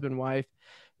 whatever, husband, wife.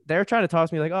 They're trying to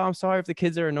toss me like, oh, I'm sorry if the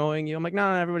kids are annoying you. I'm like,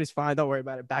 no, everybody's fine. Don't worry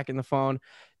about it. Back in the phone,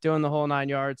 doing the whole 9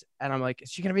 yards. And I'm like,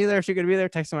 is she going to be there? Is she going to be there?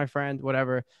 Texting my friend,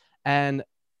 whatever. And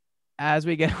as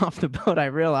we get off the boat, I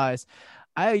realized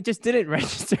I just didn't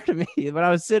register to me, but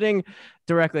I was sitting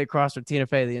directly across from Tina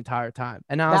Fey the entire time.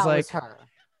 And I was like,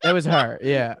 it was her.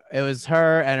 Yeah. It was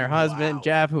her and her husband,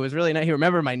 Jeff, who was really nice. He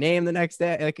remembered my name the next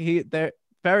day. Like they're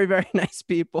very, very nice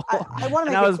people. I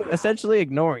was essentially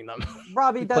ignoring them.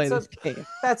 Robbie,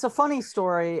 that's a funny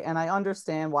story, and I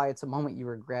understand why it's a moment you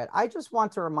regret. I just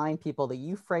want to remind people that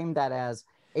you framed that as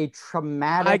a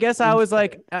traumatic. I guess I was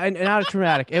like, not a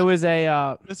traumatic. It was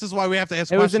a. This is why we have to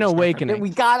ask. It was an awakening. We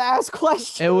gotta ask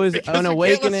questions. It was an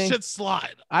awakening. Shit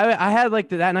slide. I had like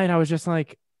that night. I was just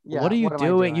like, what are you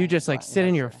doing? You just like sit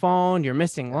in your phone. You're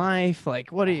missing life.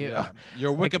 Like, what are you?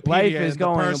 Your Wikipedia life is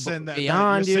going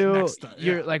beyond you.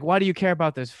 You're like, why do you care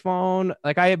about this phone?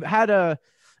 Like, I had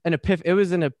it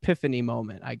was an epiphany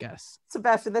moment, I guess.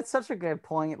 Sebastian, that's such a good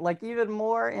point. Like, even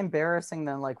more embarrassing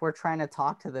than like we're trying to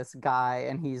talk to this guy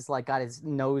and he's like got his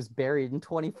nose buried in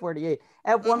 2048.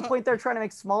 At one point they're trying to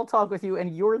make small talk with you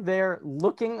and you're there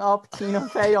looking up Tina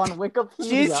Fey on Wikipedia.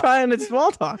 She's trying to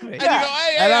small talk me. And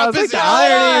I was like, the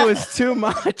irony was too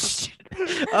much.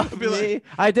 Me.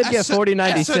 I did get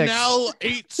 4096. SNL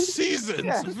 8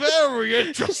 seasons. Very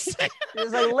interesting.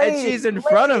 Like, and she's in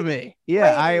front of me.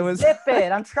 Yeah, I was. Zip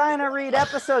it. I'm trying to read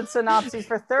episode synopses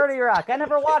for 30 Rock. I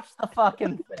never watched the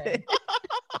fucking thing.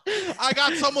 I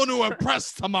got someone to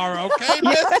impress tomorrow, okay,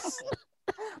 miss?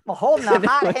 I'm holding a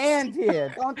hot hand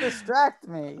here. Don't distract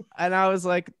me. And I was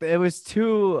like, it was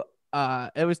too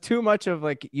much of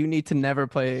like, you need to never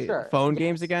play phone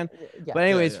games again. But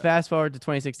anyways, fast forward to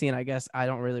 2016. I guess I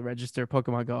don't really register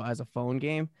Pokemon Go as a phone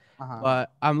game,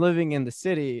 but I'm living in the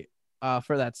city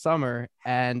for that summer,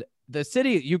 and the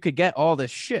city, you could get all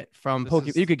this shit from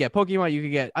Pokemon. You could get Pokemon, you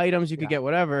could get items, you could get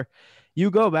whatever. You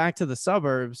go back to the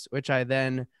suburbs, which I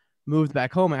then moved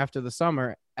back home after the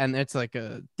summer, and it's like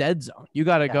a dead zone. You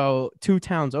got to go 2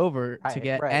 towns over to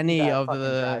get any of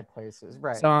the places.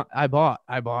 Right. So I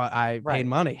paid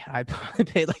money. I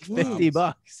paid like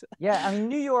 $50. Yeah, I mean,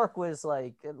 New York was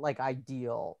like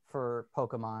ideal for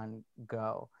Pokemon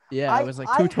Go. Yeah, it was like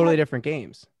two totally different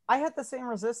games. I had the same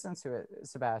resistance to it,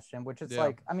 Sebastian, which is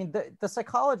like, I mean, the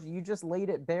psychology, you just laid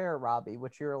it bare, Robbie,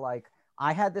 which you're like,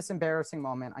 I had this embarrassing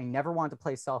moment. I never wanted to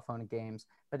play cell phone games,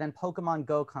 but then Pokemon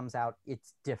Go comes out.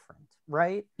 It's different,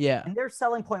 right? Yeah. And their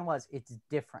selling point was it's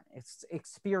different. It's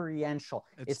experiential.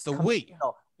 It's the Wii.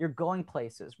 You're going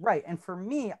places, right? And for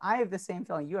me, I have the same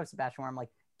feeling you have, Sebastian, where I'm like,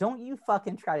 don't you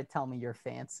fucking try to tell me you're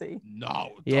fancy.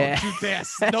 No, don't you dare.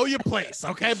 Know your place,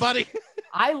 okay, buddy?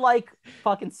 I like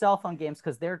fucking cell phone games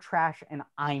because they're trash and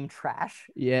I'm trash.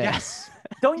 Yeah. Yes.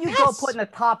 Don't you go putting a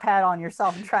top hat on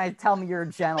yourself and try to tell me you're a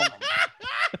gentleman.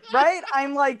 Right?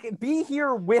 I'm like, be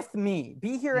here with me.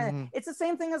 Be here. Mm-hmm. It's the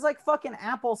same thing as like fucking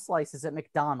apple slices at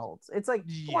McDonald's. It's like,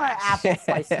 you want an apple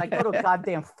slice? I go to a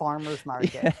goddamn farmer's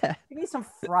market. Yeah. Give me some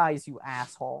fries, you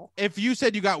asshole. If you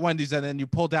said you got Wendy's and then you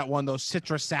pulled out one of those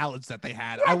citrus salads that they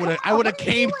had, I would have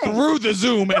came through the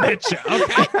Zoom and hit you.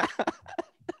 Okay.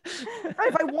 Right,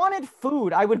 if I wanted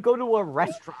food, I would go to a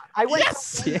restaurant. I went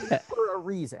for a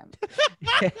reason.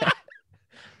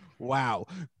 Wow.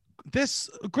 This,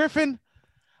 Griffin,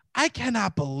 I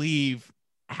cannot believe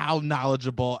how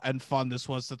knowledgeable and fun this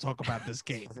was to talk about this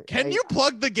game. Can you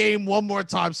plug the game one more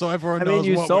time so everyone knows? I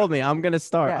mean, you sold me. I'm going to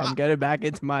start. Yeah. I'm getting back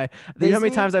into my... You know how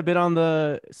many times I've been on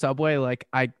the subway? Like,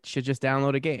 I should just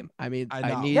download a game. I mean,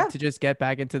 I need to just get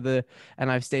back into the... And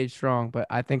I've stayed strong, but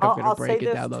I think I'm going to break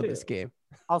it, download this game.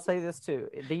 I'll say this too.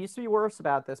 They used to be worse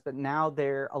about this, but now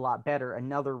they're a lot better.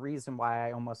 Another reason why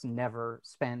I almost never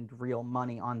spend real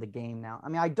money on the game now. I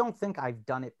mean, I don't think I've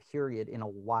done it, period, in a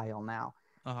while now.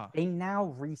 They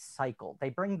now recycle. They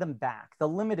bring them back. The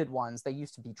limited ones, they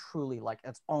used to be truly like,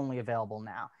 it's only available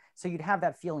now. So you'd have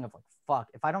that feeling of like, fuck,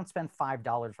 if I don't spend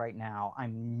 $5 right now,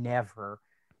 I'm never,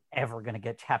 ever going to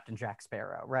get Captain Jack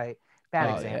Sparrow, right?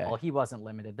 Bad example. Yeah. He wasn't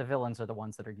limited. The villains are the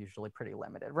ones that are usually pretty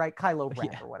limited, right? Kylo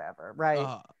Ren or whatever,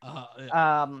 right?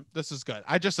 This is good.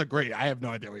 I just agree. I have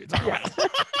no idea what you're talking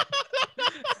about.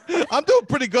 I'm doing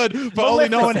pretty good for only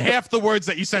knowing half the words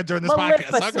that you said during this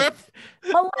podcast. Huh, Griff?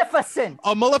 Maleficent.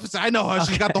 Oh, Maleficent. I know her.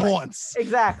 She's got the horns.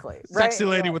 Exactly. Sexy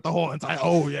lady with the horns. I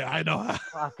know her.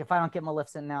 Fuck, if I don't get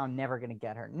Maleficent now, I'm never going to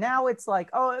get her. Now it's like,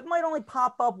 it might only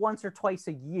pop up once or twice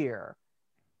a year.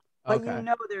 But you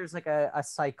know there's like a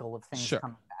cycle of things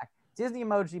coming back. Disney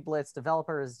Emoji Blitz,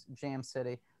 developer is Jam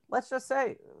City. Let's just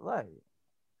say, look,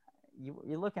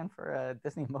 you're looking for a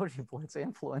Disney Emoji Blitz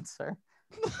influencer.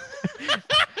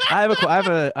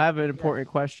 I have an important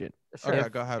question. Sure. Okay,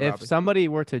 go ahead, if Robbie. somebody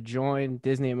were to join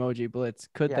Disney Emoji Blitz,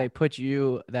 could they put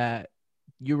you that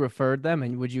you referred them,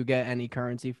 and would you get any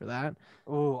currency for that?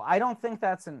 Ooh, I don't think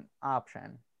that's an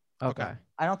option. Okay.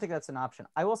 I don't think that's an option.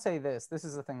 I will say this. This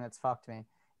is the thing that's fucked me.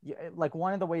 Like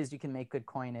one of the ways you can make good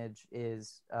coinage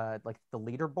is like the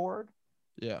leaderboard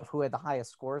of who had the highest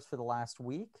scores for the last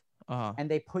week. And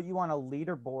they put you on a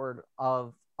leaderboard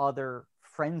of other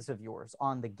friends of yours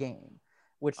on the game,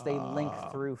 which they link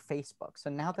through Facebook.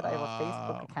 So now that I have a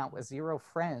Facebook account with 0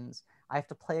 friends, I have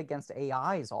to play against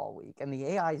AIs all week, and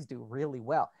the AIs do really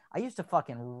well. I used to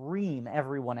fucking ream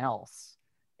everyone else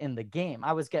in the game.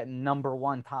 I was getting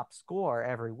 #1 top score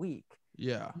every week.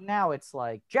 Yeah. Now it's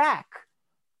like, Jack.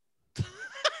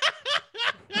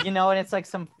 And it's like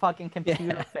some fucking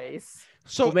computer face.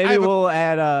 So maybe we'll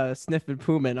add Sniffin'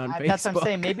 Pullman on Facebook. That's what I'm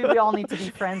saying. Maybe we all need to be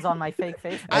friends on my fake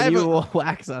Facebook. And you will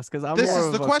wax us because I'm more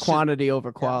of a quantity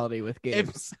over quality with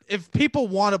games. If people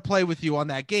want to play with you on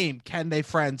that game, can they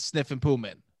friend Sniffin'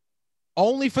 Pullman?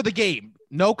 Only for the game,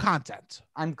 no content.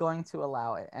 I'm going to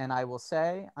allow it, and I will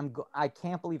say I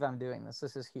can't believe I'm doing this.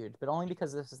 This is huge, but only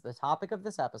because this is the topic of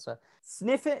this episode.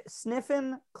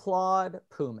 Sniffin' Claude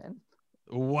Pullman.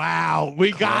 Wow,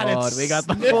 we got it. We got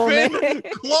the full name.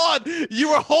 Claude, you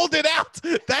were holding out.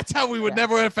 That's how we would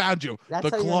never have found you. That's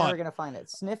how you're never gonna find it.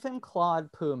 Sniffin' Claude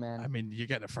Pullman. I mean, you're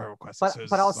getting a friend request.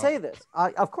 But I'll say this.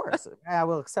 Of course, I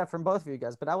will accept from both of you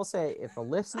guys. But I will say, if a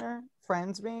listener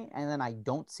friends me and then I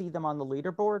don't see them on the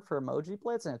leaderboard for Emoji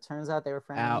Blitz, and it turns out they were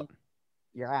friendly,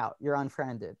 you're out. You're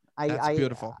unfriended. That's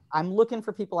beautiful. I'm looking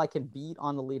for people I can beat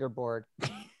on the leaderboard.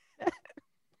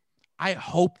 I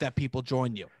hope that people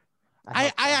join you.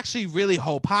 I actually really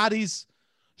hope hotties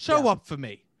show up for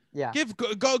me. Yeah.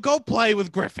 Go play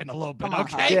with Griffin a little bit,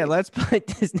 okay? Yeah, let's play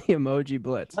Disney Emoji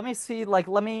Blitz. Let me see. Let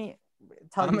me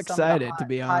tell you. I'm excited to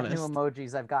be hot honest. New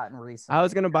emojis I've gotten recently. I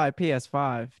was gonna buy a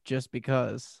PS5 just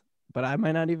because, but I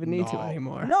might not even need to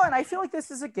anymore. No, and I feel like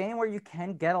this is a game where you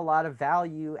can get a lot of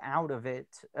value out of it.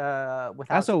 Without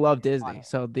I also love Disney,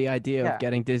 so the idea of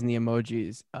getting Disney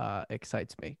emojis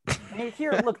excites me. And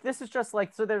here, look, this is just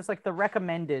like there's like the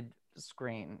recommended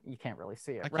screen. You can't really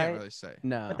see it, right? I can't really say.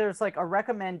 No. But there's like a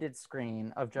recommended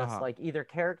screen of just like either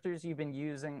characters you've been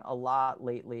using a lot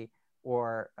lately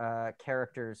or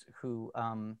characters who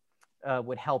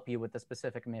would help you with the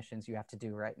specific missions you have to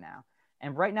do right now.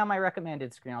 And right now, my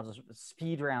recommended screen, I'll just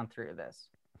speed round through this.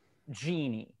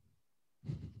 Genie.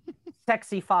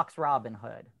 Sexy Fox Robin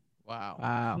Hood.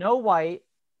 Wow. Snow White.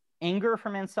 Anger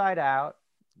from Inside Out.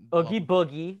 Oogie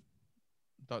Boogie.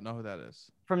 Don't know who that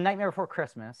is. From Nightmare Before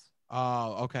Christmas.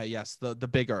 Oh, okay. Yes, the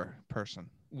bigger person.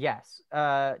 Yes.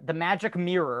 The Magic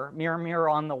Mirror. Mirror, Mirror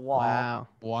on the Wall. Wow.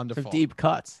 Wonderful. Some deep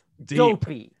cuts.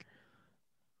 Dopey.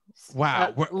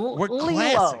 Wow. We're Lilo.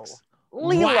 classics.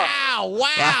 Lilo.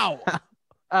 Wow.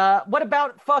 What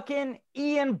about fucking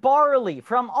Ian Barley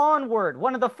from Onward,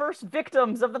 one of the first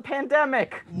victims of the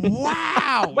pandemic?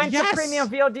 Wow. Went to premium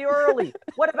VOD early.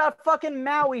 What about fucking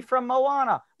Maui from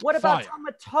Moana? What about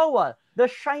Tamatoa, the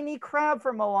shiny crab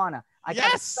from Moana? I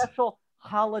got a special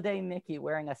holiday Mickey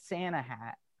wearing a Santa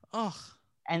hat. Ugh.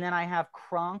 And then I have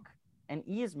Kronk and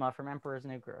Yzma from Emperor's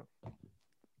New Groove.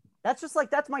 That's just like,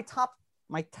 that's my top,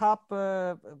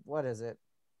 what is it?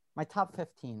 My top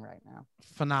 15 right now.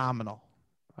 Phenomenal.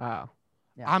 Wow.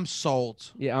 Yeah. I'm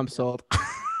sold. Yeah, I'm sold.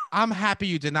 I'm happy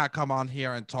you did not come on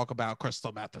here and talk about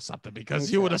crystal meth or something,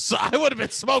 because I would have been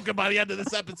smoking by the end of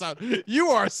this episode. You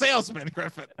are a salesman,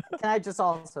 Griffin. Can I just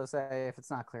also say, if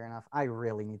it's not clear enough, I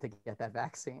really need to get that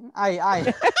vaccine.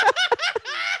 I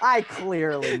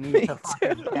clearly need to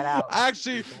fucking get out.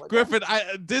 Actually, Griffin,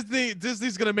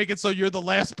 Disney's gonna make it so you're the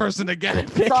last person to get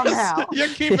it. Somehow. You're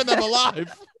keeping them alive.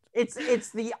 It's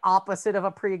the opposite of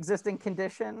a pre-existing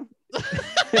condition.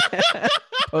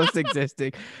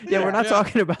 Post-existing. Yeah, we're not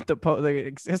talking about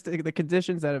the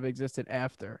conditions that have existed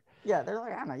after. Yeah, they're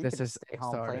like, I don't know, you can just stay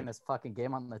home playing this fucking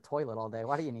game on the toilet all day.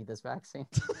 Why do you need this vaccine?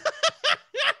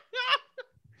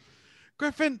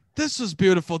 Griffin, this was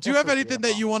beautiful. Do you have anything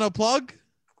that you want to plug?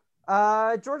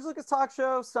 George Lucas Talk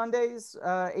Show, Sundays,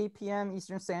 8 p.m.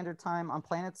 Eastern Standard Time on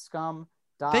Planet Scum.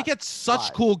 They get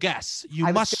such cool guests. You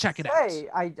must check it out.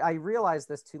 I realized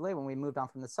this too late when we moved on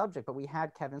from the subject, but we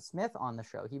had Kevin Smith on the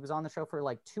show. He was on the show for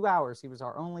like 2 hours. He was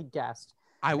our only guest.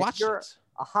 I watched it.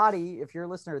 A hottie, if you're a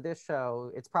listener to this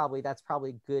show, that's probably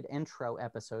a good intro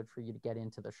episode for you to get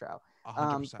into the show.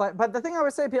 100%. But the thing I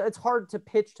would say, it's hard to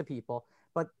pitch to people,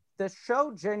 but the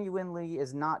show genuinely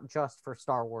is not just for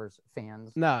Star Wars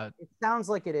fans. No. It sounds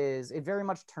like it is. It very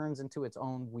much turns into its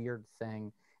own weird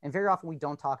thing. And very often we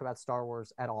don't talk about Star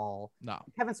Wars at all. No.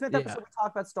 Kevin Smith episode, we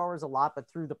talk about Star Wars a lot, but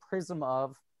through the prism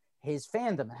of his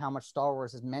fandom and how much Star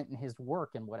Wars has meant in his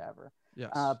work and whatever. Yes.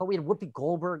 But we had Whoopi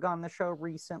Goldberg on the show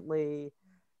recently.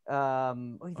 We've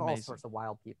all sorts of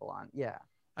wild people on. Yeah.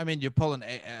 I mean, you're pulling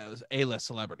A-list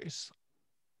celebrities.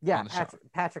 Yeah,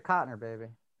 Patrick Kottner, baby.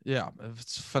 Yeah,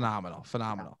 it's phenomenal.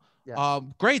 Yeah.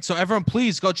 Great. So everyone,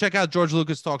 please go check out George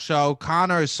Lucas Talk Show.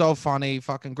 Connor is so funny.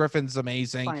 Fucking Griffin's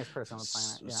amazing. Funniest person on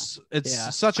the planet. Yeah.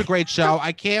 It's such a great show.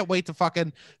 I can't wait to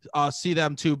fucking see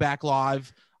them two back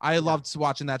live. I loved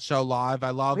watching that show live. We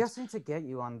also need to get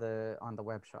you on the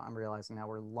web show. I'm realizing now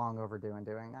we're long overdue in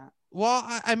doing that. Well,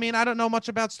 I mean, I don't know much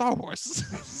about Star Wars,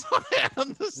 so I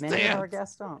understand. Many of our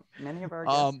guests don't.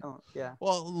 Yeah.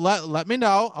 Well, let me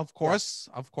know. Of course,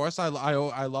 I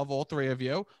love all three of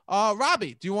you.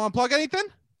 Robbie, do you want to plug anything?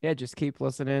 Yeah, just keep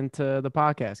listening to the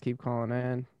podcast. Keep calling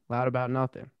in. Loud About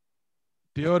Nothing.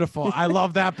 Beautiful. I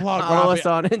love that plug. Follow us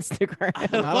on Instagram.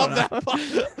 I love that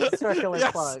plug. Circular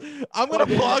plug. I'm going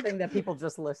to plug. Something that people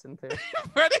just listen to.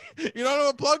 Ready? You don't know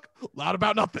what plug? Loud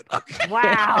About Nothing. Okay.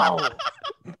 Wow.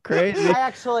 Crazy.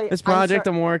 This project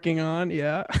I'm working on.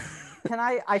 Yeah.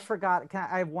 I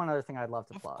have one other thing I'd love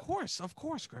to plug. Of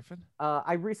course, Griffin.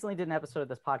 I recently did an episode of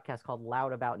this podcast called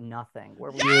Loud About Nothing.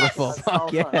 Where we Beautiful.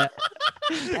 Fuck yeah.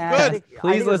 Good.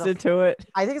 Please listen to it.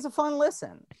 I think it's a fun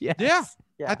listen. Yes.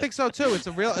 Yeah. I think so too. It's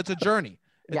a journey.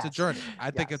 It's a journey. I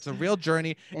think it's a real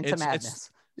journey into madness.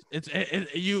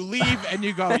 You leave and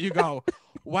you go,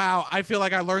 wow, I feel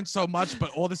like I learned so much,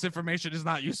 but all this information is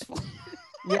not useful.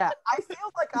 Yeah. I feel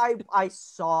like I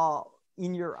saw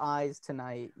in your eyes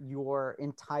tonight your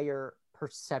entire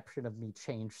perception of me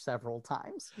change several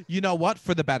times. You know what?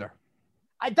 For the better.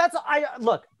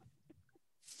 Look.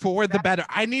 For the better.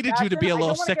 I needed you to be a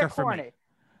little sicker for me.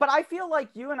 But I feel like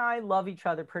you and I love each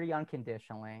other pretty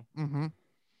unconditionally. Mm-hmm.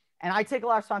 And I take a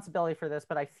lot of responsibility for this,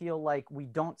 but I feel like we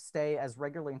don't stay as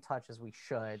regularly in touch as we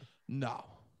should. No.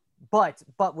 But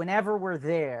whenever we're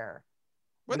there,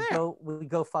 we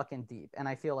go fucking deep. And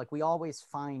I feel like we always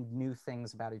find new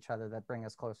things about each other that bring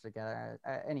us closer together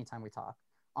anytime we talk,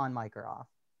 on mic or off.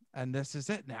 And this is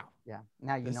it now. Yeah.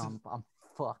 Now I'm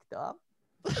fucked up.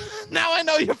 Now I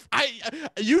know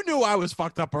you knew I was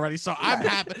fucked up already, so I'm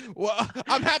happy. Well,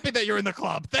 I'm happy that you're in the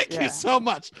club. Thank you so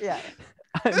much. Yeah.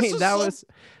 I mean, that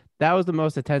That was the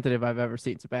most attentive I've ever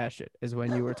seen Sebastian, is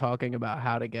when you were talking about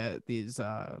how to get these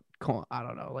I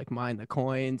don't know, like mine the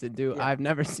coins and do. I've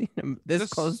never seen him this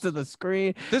close to the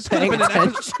screen. This could have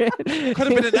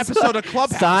been an episode of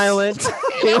Clubhouse. Silent.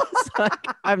 It was like,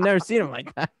 I've never seen him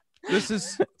like that. This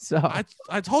is so.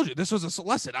 I told you this was a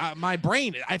lesson. My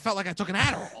brain, I felt like I took an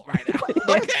Adderall right now.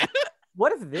 Okay.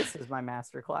 What if this is my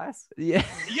master class? Yeah.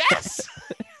 Yes.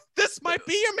 This might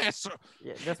be your master.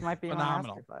 Yeah, this might be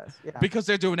phenomenal. My master class. Yeah. Because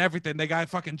they're doing everything. They got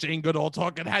fucking Jane Goodall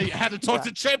talking how to talk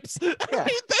to chips. Yeah. I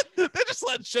mean, they're just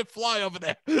letting shit fly over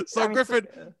there. So Griffin,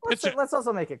 let's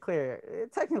also make it clear.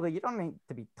 Technically, you don't need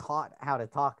to be taught how to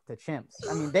talk to chimps.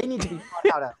 I mean, they need to be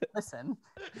taught how to listen.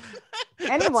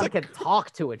 Anyone can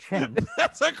talk to a chimp.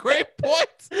 That's a great point.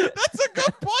 That's a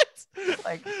good point.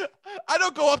 Like, I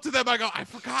don't go up to them. I go, I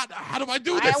forgot. How do I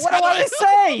do this? What do I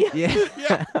say?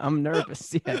 Yeah. I'm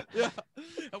nervous. Yeah.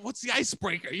 What's the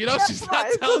icebreaker? You know, she's not telling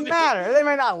me. It doesn't matter. They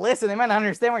might not listen. They might not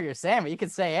understand what you're saying, but you can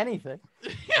say anything.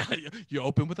 Yeah, you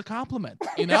open with a compliment.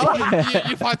 You know,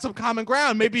 you find some common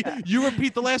ground. Maybe you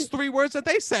repeat the last 3 words that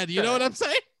they said. You know what I'm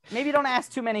saying? Maybe don't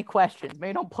ask too many questions.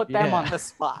 Maybe don't put them on the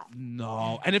spot.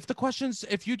 No. And if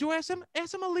you do ask him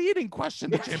a leading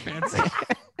question, the chimpanzee.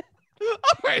 All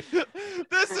right.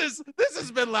 This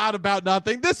has been Loud About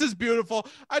Nothing. This is beautiful.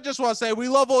 I just want to say we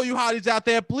love all you hotties out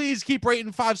there. Please keep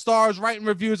rating 5 stars, writing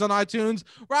reviews on iTunes.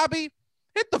 Robbie,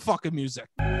 hit the fucking music.